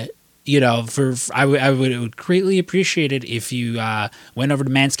 I would greatly appreciate it if you went over to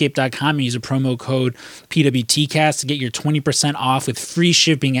manscaped.com and use a promo code PWTcast to get your 20% off with free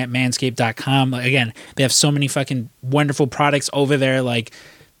shipping at manscaped.com. Again, they have so many fucking wonderful products over there. Like,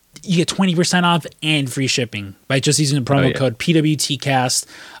 you get 20% off and free shipping by just using the promo code PWTcast.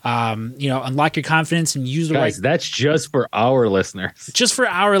 Unlock your confidence and use the guys, right. That's just for our listeners. Just for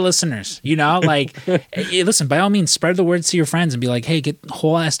our listeners, listen, by all means, spread the word to your friends and be like, hey, get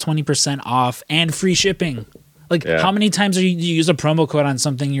whole ass 20% off and free shipping. How many times do you use a promo code on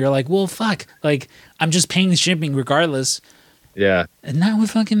something? You're like, well, fuck, I'm just paying the shipping regardless. Yeah. And not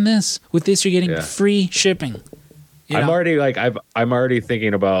with fucking this. With this, you're getting free shipping. I'm already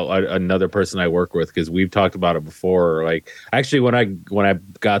thinking about another person I work with because we've talked about it before. Like, actually, when I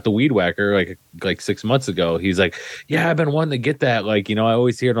got the Weed Whacker like 6 months ago, he's like, "Yeah, I've been wanting to get that. I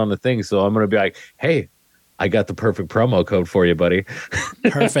always hear it on the thing, so I'm gonna be like, hey, I got the perfect promo code for you, buddy."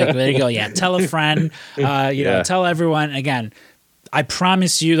 Perfect. There you go. Yeah, tell a friend. Tell everyone. Again, I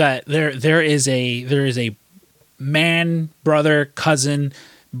promise you that there is a man, brother, cousin,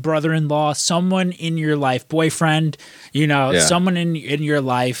 brother-in-law, someone in your life, boyfriend, someone in your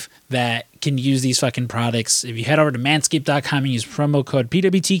life that can use these fucking products. If you head over to manscaped.com and use promo code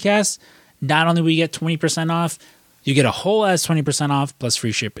PWTcast, not only will you get 20% off, you get a whole ass 20% off plus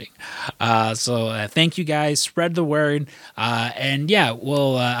free shipping. So thank you guys. Spread the word. And yeah,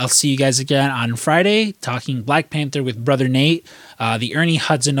 I'll see you guys again on Friday talking Black Panther with Brother Nate, the Ernie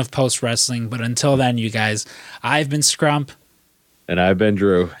Hudson of post wrestling. But until then, you guys, I've been Scrump. And I've been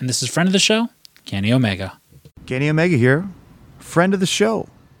Drew. And this is friend of the show, Kenny Omega. Kenny Omega here, friend of the show.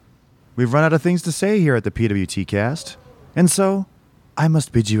 We've run out of things to say here at the PWT Cast, and so I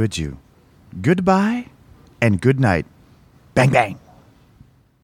must bid you adieu. Goodbye and good night. Bang, bang.